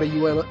to a lot of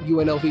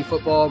UNLV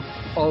football,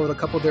 followed a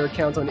couple of their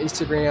accounts on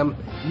Instagram,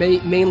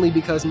 mainly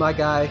because my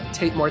guy,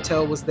 Tate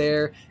Martell, was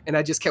there. And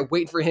I just kept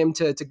waiting for him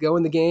to go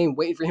in the game,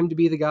 waiting for him to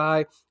be the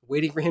guy,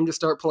 waiting for him to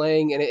start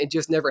playing. And it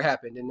just never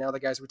happened. And now the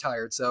guy's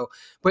retired.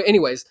 But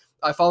anyways,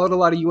 I followed a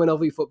lot of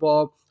UNLV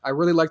football. I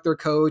really like their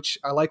coach.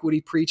 I like what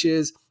he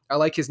preaches. I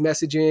like his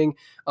messaging.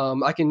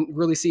 I can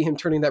really see him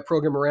turning that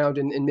program around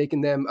and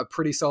making them a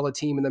pretty solid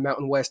team in the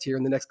Mountain West here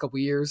in the next couple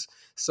of years.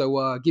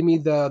 So give me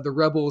the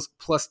Rebels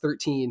plus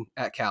 13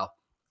 at Cal.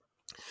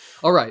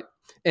 All right.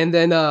 And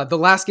then the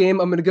last game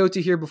I'm going to go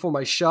to here before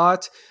my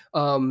shot.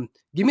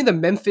 Give me the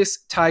Memphis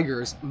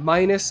Tigers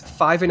minus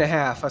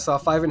 5.5. I saw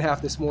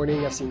 5.5 this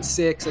morning. I've seen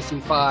 6. I've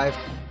seen 5.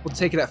 We'll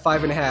take it at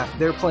 5.5.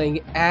 They're playing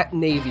at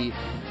Navy.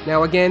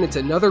 Now, again, it's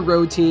another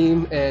road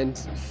team, and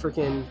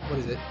freaking, what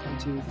is it? 1,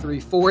 2, 3,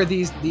 4 of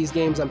these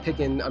games I'm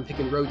picking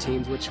road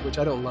teams, which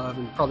I don't love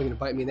and probably going to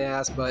bite me in the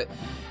ass. But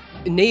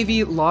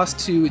Navy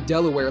lost to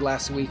Delaware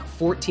last week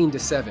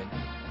 14-7.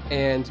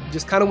 And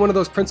just kind of one of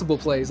those principle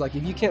plays. Like,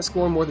 if you can't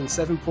score more than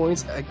 7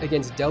 points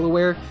against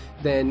Delaware,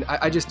 then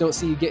I just don't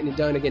see you getting it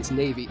done against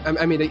Navy.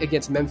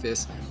 Against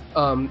Memphis.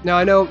 Now,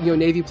 I know,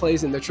 Navy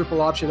plays in the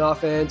triple option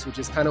offense, which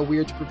is kind of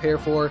weird to prepare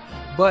for.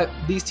 But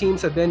these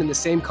teams have been in the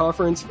same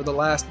conference for the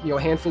last,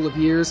 handful of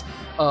years.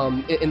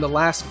 In the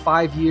last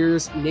 5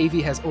 years,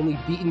 Navy has only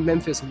beaten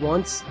Memphis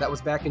once. That was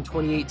back in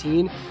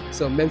 2018.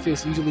 So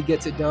Memphis usually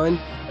gets it done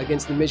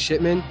against the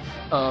Midshipmen.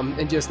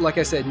 And just like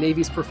I said,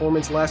 Navy's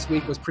performance last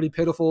week was pretty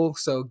pitiful.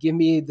 So give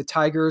me the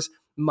Tigers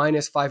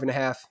minus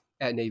 5.5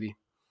 at Navy.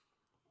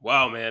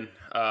 Wow, man.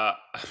 I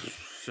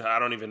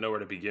don't even know where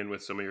to begin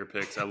with some of your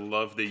picks. I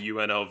love the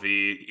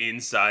UNLV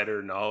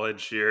insider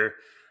knowledge here.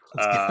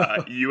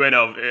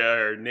 UNLV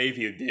or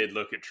Navy did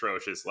look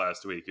atrocious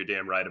last week. You're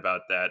damn right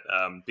about that.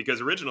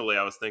 Because originally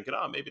I was thinking,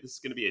 maybe this is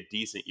going to be a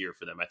decent year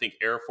for them. I think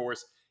Air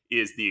Force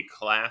is the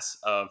class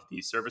of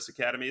the service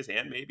academies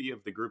and maybe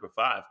of the group of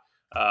 5.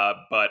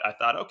 But I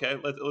thought, okay,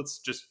 let's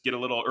just get a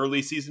little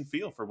early season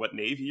feel for what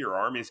Navy or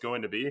Army is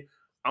going to be.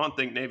 I don't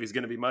think Navy's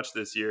going to be much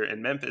this year,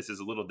 and Memphis is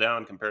a little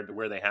down compared to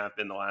where they have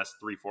been the last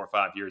 3, 4,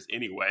 5 years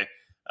anyway.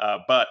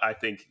 But I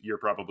think you're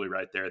probably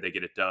right there. They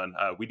get it done.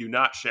 We do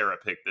not share a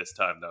pick this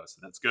time, though, so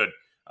that's good.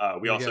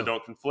 We also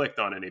don't conflict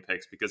on any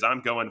picks because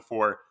I'm going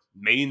for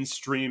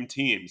mainstream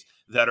teams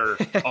that are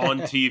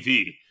on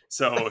TV.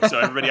 So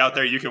everybody out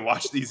there, you can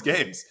watch these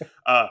games.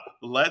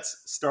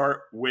 Let's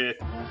start with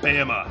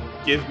Bama.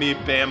 Give me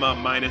Bama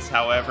minus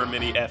however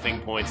many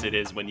effing points it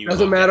is when you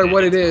doesn't matter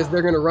what it is.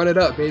 They're going to run it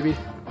up, baby.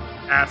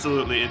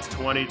 Absolutely. It's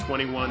 20,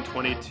 21,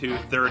 22,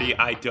 30.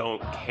 I don't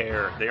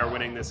care. They are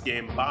winning this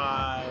game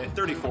by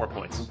 34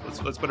 points.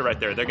 Let's put it right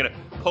there. They're going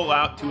to pull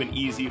out to an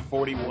easy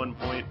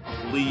 41-point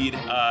lead.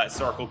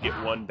 Sark will get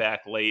one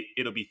back late.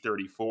 It'll be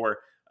 34.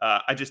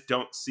 I just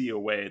don't see a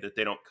way that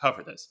they don't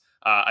cover this.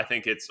 I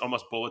think it's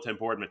almost bulletin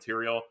board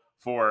material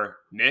for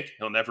Nick.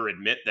 He'll never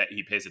admit that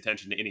he pays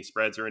attention to any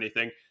spreads or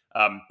anything.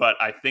 But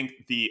I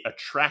think the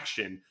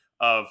attraction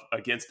of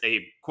against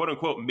a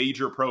quote-unquote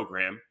major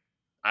program,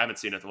 I haven't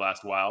seen it the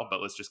last while,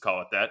 but let's just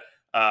call it that,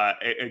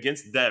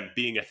 against them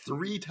being a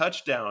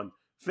 3-touchdown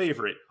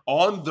favorite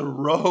on the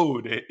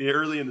road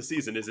early in the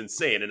season is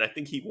insane. And I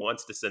think he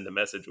wants to send a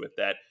message with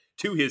that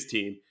to his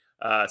team.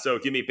 So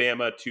give me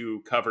Bama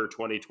to cover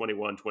 20,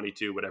 21,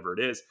 22, whatever it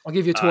is. I'll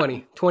give you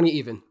 20. 20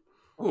 even.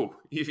 Oh,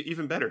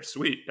 even better.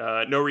 Sweet.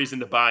 No reason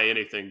to buy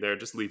anything there.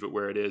 Just leave it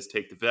where it is.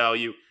 Take the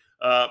value.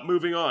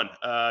 Moving on.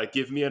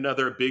 Give me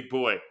another big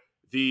boy.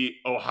 The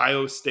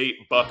Ohio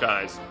State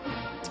Buckeyes.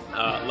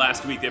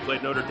 Last week they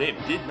played Notre Dame.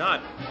 Did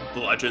not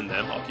bludgeon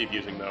them, I'll keep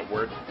using that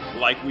word,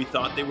 like we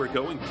thought they were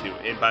going to.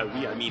 And by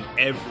we, I mean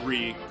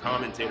every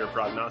commentator,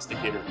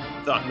 prognosticator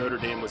thought Notre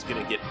Dame was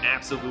going to get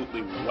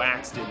absolutely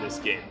waxed in this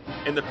game.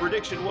 And the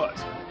prediction was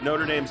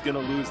Notre Dame's going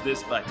to lose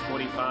this by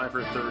 25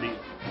 or 30,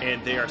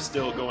 and they are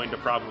still going to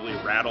probably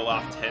rattle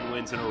off 10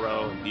 wins in a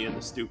row and be in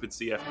the stupid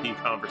CFP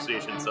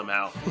conversation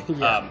somehow.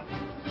 Yeah.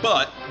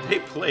 But they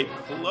played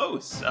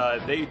close. I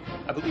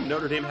believe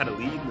Notre Dame had a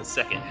lead in the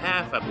second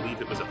half. I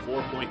believe it was a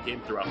 4-point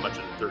game throughout much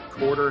of the third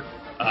quarter.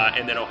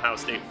 And then Ohio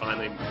State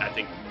finally, I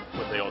think,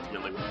 they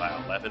ultimately went by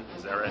 11.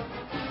 Is that right?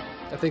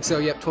 I think so.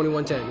 Yep.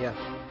 21-10. Yeah.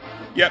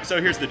 Yep,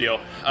 so here's the deal.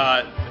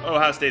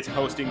 Ohio State's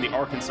hosting the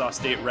Arkansas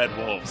State Red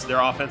Wolves. Their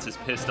offense is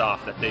pissed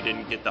off that they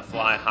didn't get the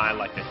fly high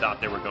like they thought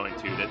they were going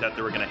to. They thought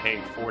they were going to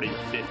hang 40 or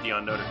 50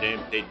 on Notre Dame.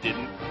 They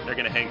didn't. They're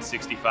going to hang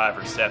 65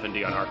 or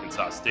 70 on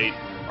Arkansas State.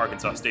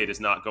 Arkansas State is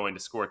not going to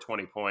score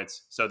 20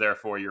 points, so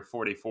therefore your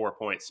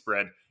 44-point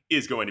spread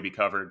is going to be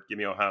covered. Give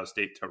me Ohio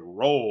State to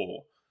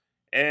roll.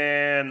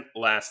 And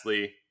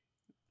lastly,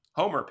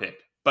 Homer pick.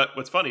 But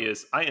what's funny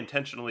is I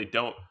intentionally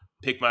don't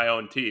pick my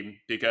own team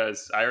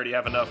because I already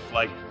have enough,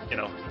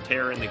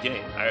 terror in the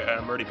game.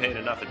 I'm already paying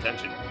enough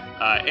attention.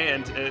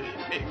 And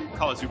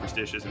call it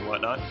superstitious and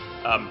whatnot.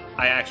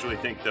 I actually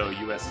think, though,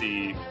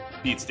 USC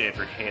beat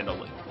Stanford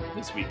handily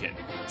this weekend.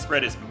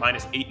 Spread is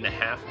minus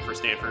 8.5 for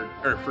Stanford,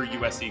 or for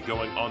USC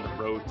going on the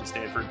road to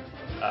Stanford.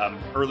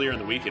 Earlier in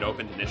the week, it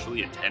opened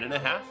initially at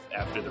 10.5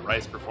 after the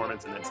Rice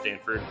performance, and then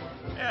Stanford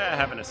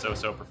having a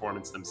so-so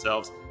performance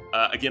themselves.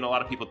 Again, a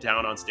lot of people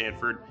down on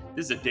Stanford.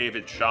 This is a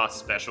David Shaw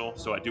special,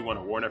 so I do want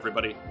to warn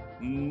everybody,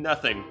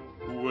 nothing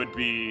would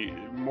be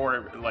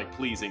more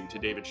pleasing to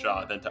David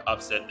Shaw than to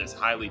upset this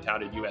highly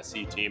touted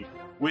USC team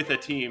with a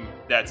team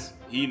that's,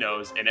 he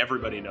knows and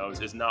everybody knows,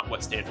 is not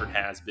what Stanford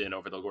has been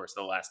over the course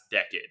of the last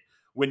decade.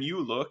 When you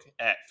look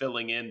at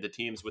filling in the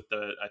teams with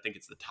I think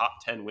it's the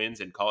top 10 wins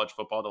in college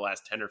football the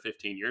last 10 or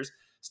 15 years,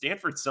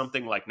 Stanford's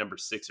something like number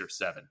 6 or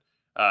 7.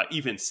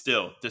 Even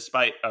still,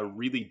 despite a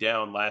really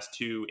down last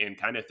 2 and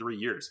kind of 3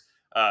 years.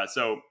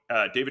 So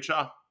David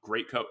Shaw,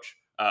 great coach,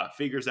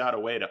 figures out a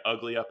way to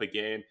ugly up a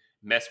game,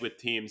 mess with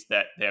teams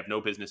that they have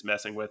no business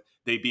messing with.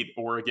 They beat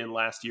Oregon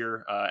last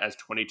year as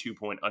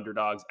 22-point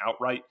underdogs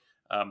outright.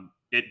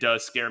 It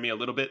does scare me a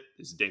little bit.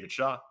 This is David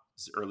Shaw.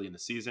 This is early in the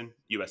season.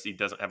 USC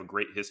doesn't have a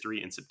great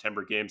history in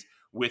September games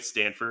with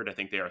Stanford. I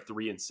think they are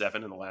 3-7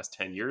 in the last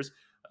 10 years.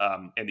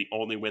 And the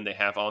only win they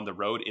have on the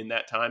road in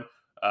that time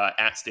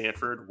at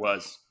Stanford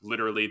was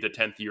literally the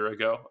 10th year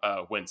ago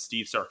when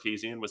Steve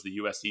Sarkisian was the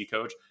USC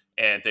coach,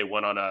 and they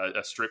went on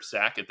a strip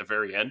sack at the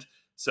very end.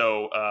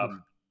 So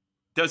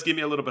does give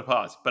me a little bit of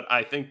pause, but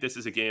I think this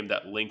is a game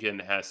that Lincoln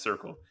has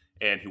circled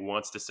and who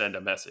wants to send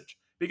a message,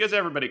 because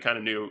everybody kind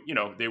of knew,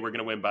 they were going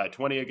to win by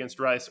 20 against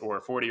Rice or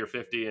 40 or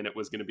 50, and it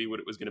was going to be what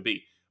it was going to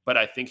be. But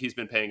I think he's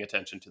been paying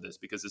attention to this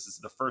because this is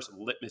the first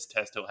litmus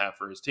test he'll have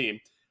for his team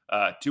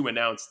to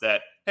announce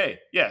that, hey,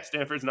 yeah,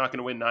 Stanford's not going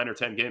to win 9 or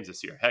 10 games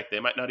this year. Heck,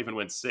 they might not even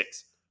win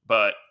 6.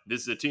 But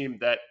this is a team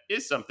that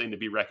is something to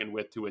be reckoned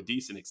with to a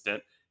decent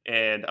extent.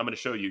 And I'm going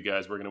to show you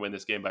guys we're going to win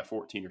this game by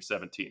 14 or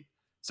 17.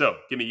 So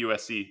give me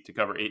USC to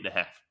cover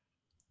 8.5.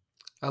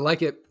 I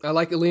like it. I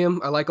like it, Liam.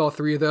 I like all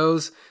three of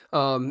those.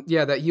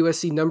 Yeah, that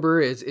USC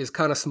number is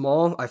kind of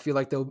small. I feel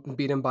like they'll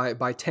beat them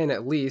by 10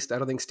 at least. I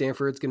don't think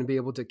Stanford's going to be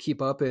able to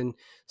keep up and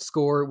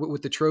score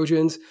with the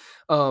Trojans.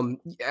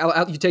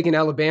 You taking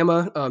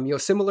Alabama,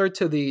 similar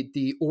to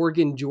the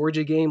Oregon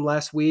Georgia game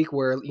last week,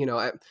 where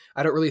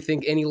I don't really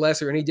think any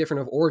less or any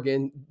different of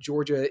Oregon.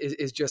 Georgia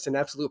is just an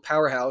absolute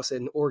powerhouse,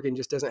 and Oregon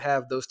just doesn't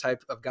have those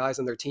type of guys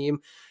on their team.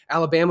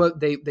 Alabama,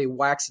 they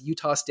wax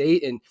Utah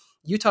State, and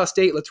Utah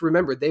State, let's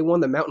remember, they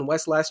won the Mountain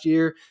West last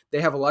year.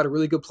 They have a lot of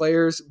really good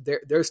players.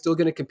 They're still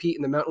going to compete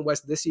in the Mountain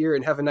West this year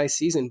and have a nice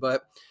season.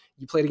 But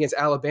you played against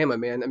Alabama,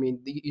 man. I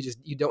mean,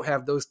 you don't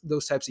have those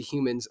types of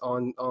humans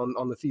on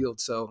the field,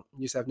 so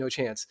you just have no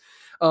chance.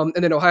 And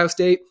then Ohio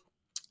State.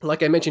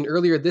 Like I mentioned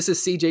earlier, this is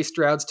CJ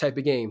Stroud's type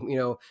of game.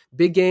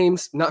 Big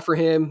games, not for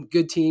him.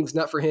 Good teams,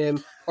 not for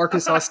him.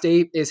 Arkansas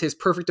State is his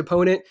perfect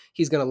opponent.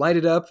 He's going to light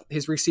it up.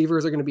 His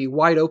receivers are going to be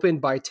wide open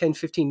by 10,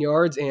 15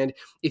 yards. And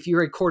if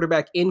you're a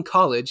quarterback in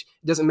college,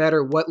 it doesn't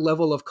matter what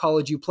level of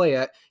college you play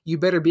at, you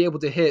better be able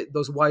to hit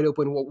those wide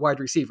open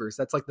wide receivers.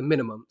 That's like the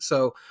minimum.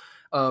 So,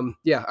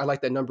 I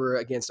like that number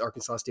against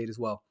Arkansas State as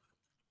well.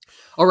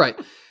 All right,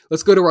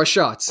 let's go to our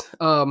shots.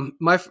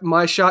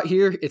 My shot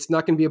here, it's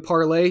not going to be a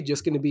parlay,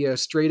 just going to be a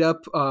straight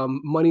up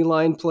money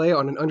line play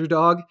on an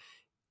underdog.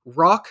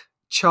 Rock,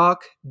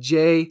 chalk,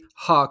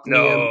 Jayhawk.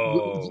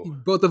 No.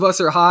 Both of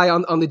us are high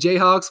on the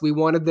Jayhawks. We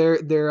wanted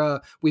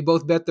we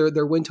both bet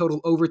their win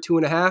total over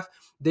 2.5.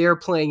 They are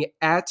playing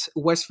at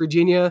West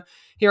Virginia.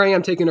 Here I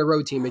am taking a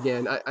road team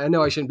again. I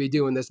know I shouldn't be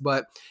doing this,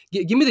 but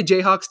give me the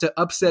Jayhawks to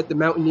upset the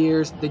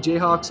Mountaineers. The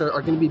Jayhawks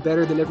are going to be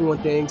better than everyone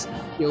thinks.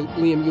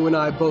 Liam, you and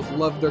I both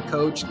love their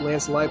coach,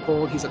 Lance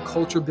Leipold. He's a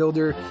culture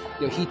builder.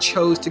 He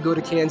chose to go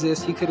to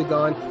Kansas. He could have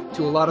gone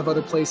to a lot of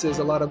other places,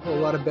 a lot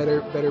of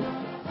better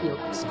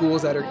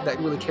schools that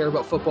really care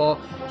about football.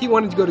 He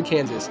wanted to go to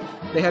Kansas.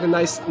 They had a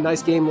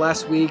nice game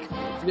last week.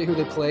 I forget who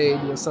they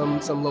played, some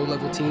low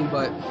level team,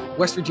 but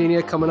West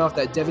Virginia coming off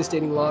that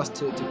devastating loss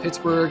to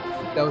Pittsburgh.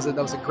 That was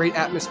a great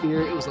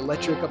atmosphere. It was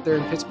electric up there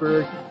in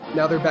Pittsburgh.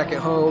 Now they're back at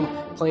home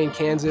playing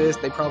Kansas.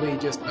 They probably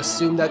just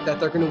assume that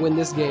they're going to win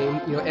this game.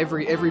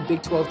 Every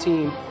Big 12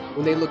 team,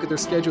 when they look at their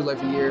schedule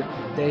every year,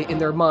 they in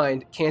their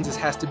mind Kansas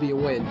has to be a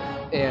win,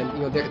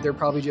 and they're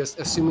probably just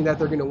assuming that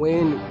they're going to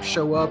win,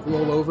 show up,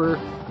 roll over.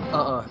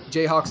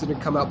 Jayhawks are going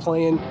to come out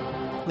playing.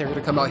 They're going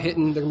to come out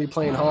hitting. They're going to be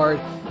playing hard.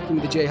 Give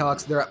me the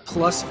Jayhawks. They're at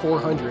plus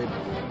 400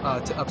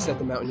 to upset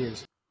the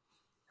Mountaineers.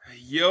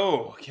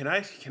 Yo, can I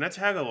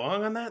tag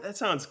along on that? That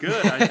sounds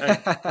good.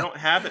 I don't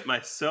have it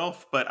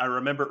myself, but I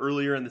remember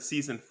earlier in the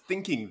season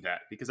thinking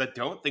that, because I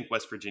don't think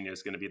West Virginia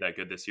is going to be that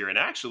good this year. And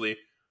actually,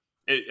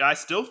 I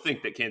still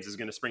think that Kansas is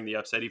going to spring the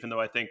upset, even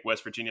though I think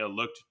West Virginia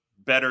looked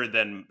better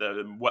than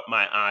what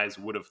my eyes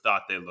would have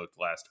thought they looked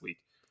last week.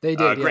 They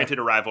did, Granted,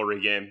 a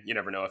rivalry game. You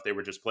never know if they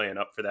were just playing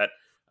up for that.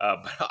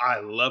 But I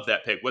love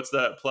that pick. What's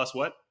the plus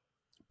what?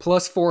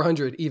 Plus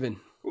 400 even.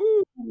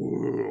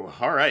 Ooh,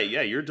 all right.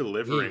 Yeah, you're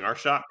delivering. Our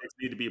shot picks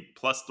need to be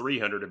plus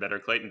 300 or better.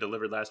 Clayton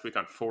delivered last week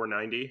on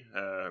 490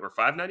 or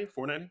 590,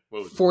 490?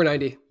 What was it?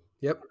 490.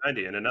 Yep.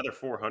 490 and another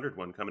 400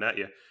 one coming at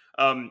you.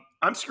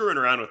 I'm screwing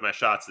around with my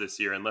shots this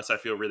year unless I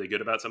feel really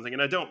good about something,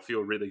 and I don't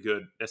feel really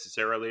good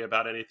necessarily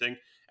about anything.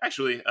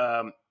 Actually,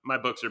 my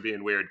books are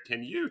being weird.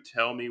 Can you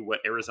tell me what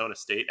Arizona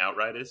State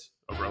outright is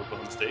over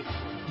Oklahoma State?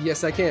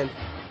 Yes, I can.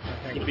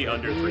 It's going to be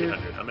under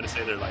 300. I'm going to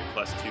say they're like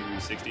plus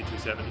 260,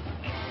 270.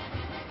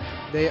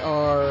 They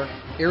are,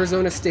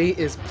 Arizona State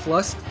is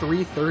plus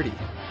 330.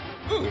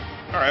 Ooh.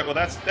 All right, well,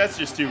 that's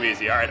just too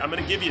easy. All right, I'm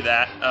going to give you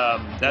that.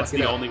 That's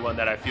the only one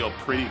that I feel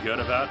pretty good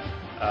about.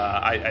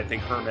 I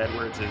think Herm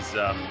Edwards is,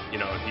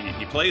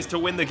 he plays to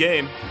win the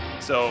game,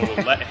 so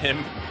let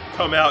him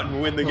come out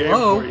and win the game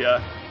for you.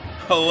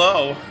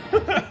 Hello.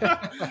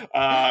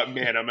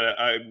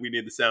 Man, we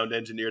need the sound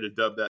engineer to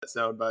dub that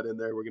sound bite in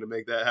there. We're going to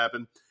make that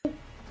happen.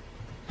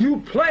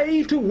 You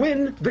play to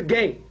win the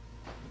game.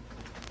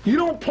 You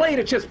don't play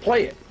to just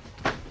play it.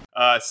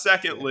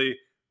 Secondly,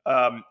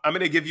 I'm going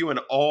to give you an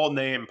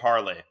all-name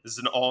parlay. This is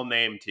an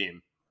all-name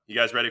team. You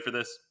guys ready for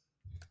this?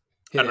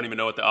 I don't even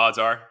know what the odds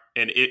are.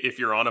 And if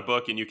you're on a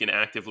book and you can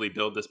actively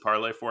build this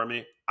parlay for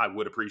me, I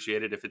would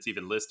appreciate it if it's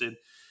even listed.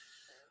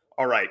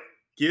 All right.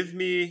 Give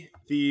me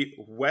the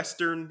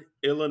Western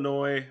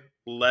Illinois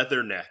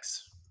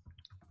Leathernecks.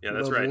 Yeah,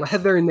 that's right.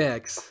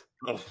 Leathernecks.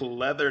 The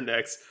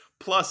Leathernecks.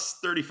 Plus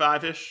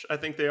 35-ish, I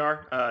think they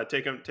are.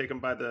 Take them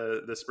by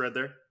the spread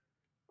there.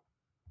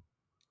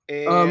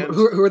 And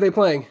who are they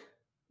playing?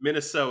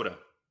 Minnesota.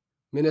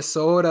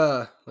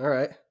 All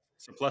right.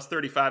 So plus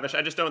 35-ish.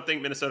 I just don't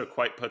think Minnesota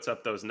quite puts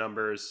up those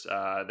numbers.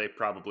 They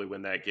probably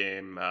win that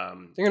game.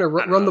 They're going to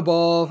run the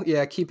ball.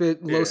 Yeah, keep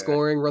it low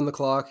scoring, run the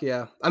clock.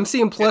 Yeah. I'm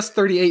seeing plus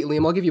 38,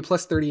 Liam. I'll give you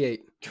plus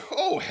 38.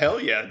 Oh, hell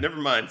yeah. Never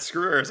mind.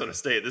 Screw Arizona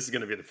State. This is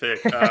going to be the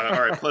pick.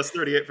 All right, plus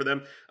 38 for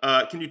them.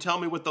 Can you tell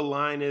me what the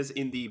line is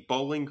in the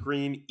Bowling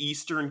Green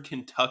Eastern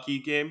Kentucky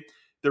game?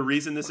 The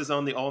reason this is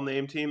on the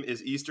all-name team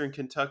is Eastern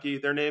Kentucky.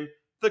 Their name,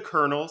 the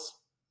Colonels.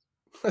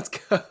 Let's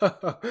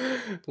go.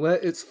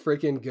 Let it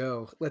freaking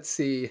go. Let's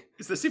see.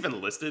 Is this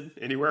even listed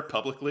anywhere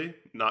publicly?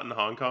 Not in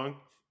Hong Kong?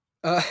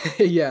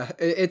 Yeah,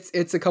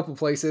 it's a couple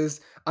places.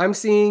 I'm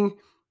seeing,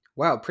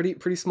 wow,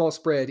 pretty small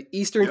spread.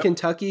 Eastern Yep.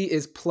 Kentucky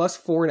is plus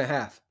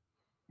 4.5.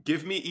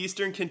 Give me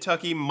Eastern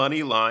Kentucky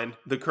money line,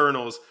 the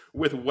Colonels,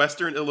 with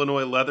Western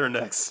Illinois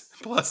Leathernecks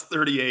plus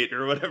 38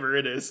 or whatever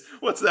it is.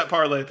 What's that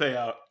parlay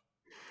payout?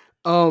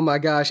 Oh my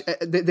gosh,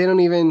 they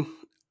don't even.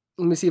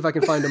 Let me see if I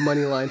can find a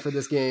money line for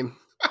this game.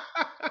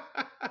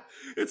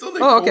 It's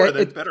only Oh, four. okay.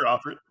 They better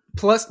offer it.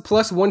 Plus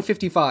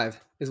 155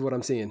 is what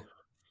I'm seeing.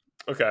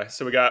 Okay,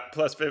 so we got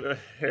plus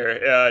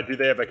here. Do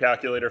they have a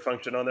calculator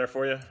function on there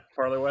for you,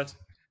 parlay wise?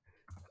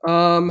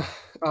 Oh,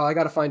 I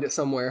got to find it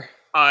somewhere.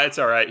 It's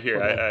all right.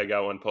 Here, Okay. I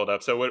got one pulled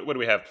up. So what do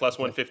we have? Plus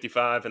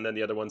 155, and then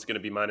the other one's going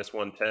to be minus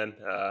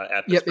 110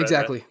 at the Yep, spread,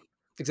 exactly. right?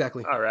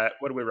 Exactly. All right,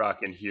 what are we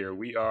rocking here?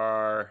 We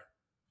are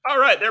all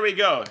right. There we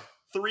go.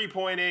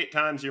 3.8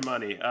 times your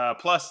money,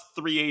 plus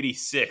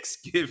 386.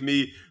 Give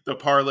me the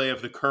parlay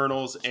of the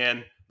Colonels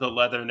and the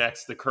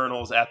Leathernecks. The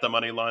Colonels at the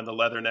money line, the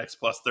Leathernecks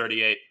plus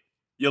 38.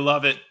 You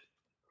love it.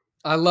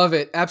 I love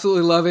it.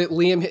 Absolutely love it.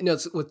 Liam hitting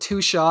us with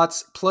 2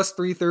 shots, plus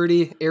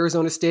 330.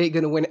 Arizona State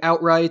going to win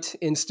outright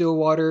in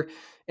Stillwater.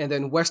 And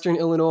then Western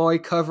Illinois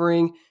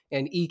covering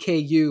and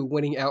EKU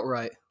winning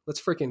outright.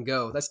 Let's freaking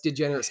go. That's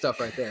degenerate stuff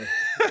right there.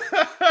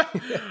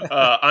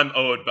 I'm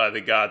owed by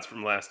the gods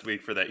from last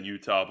week for that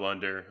Utah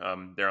blunder.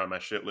 They're on my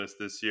shit list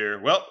this year.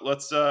 Well,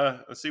 let's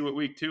see what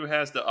week 2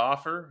 has to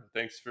offer.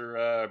 Thanks for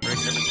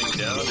breaking everything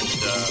down, and let's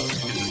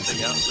get this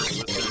thing out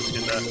so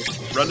listeners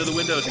can run to the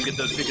windows and get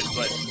those tickets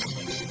played.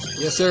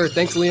 Yes, sir.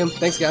 Thanks, Liam.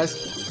 Thanks,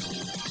 guys.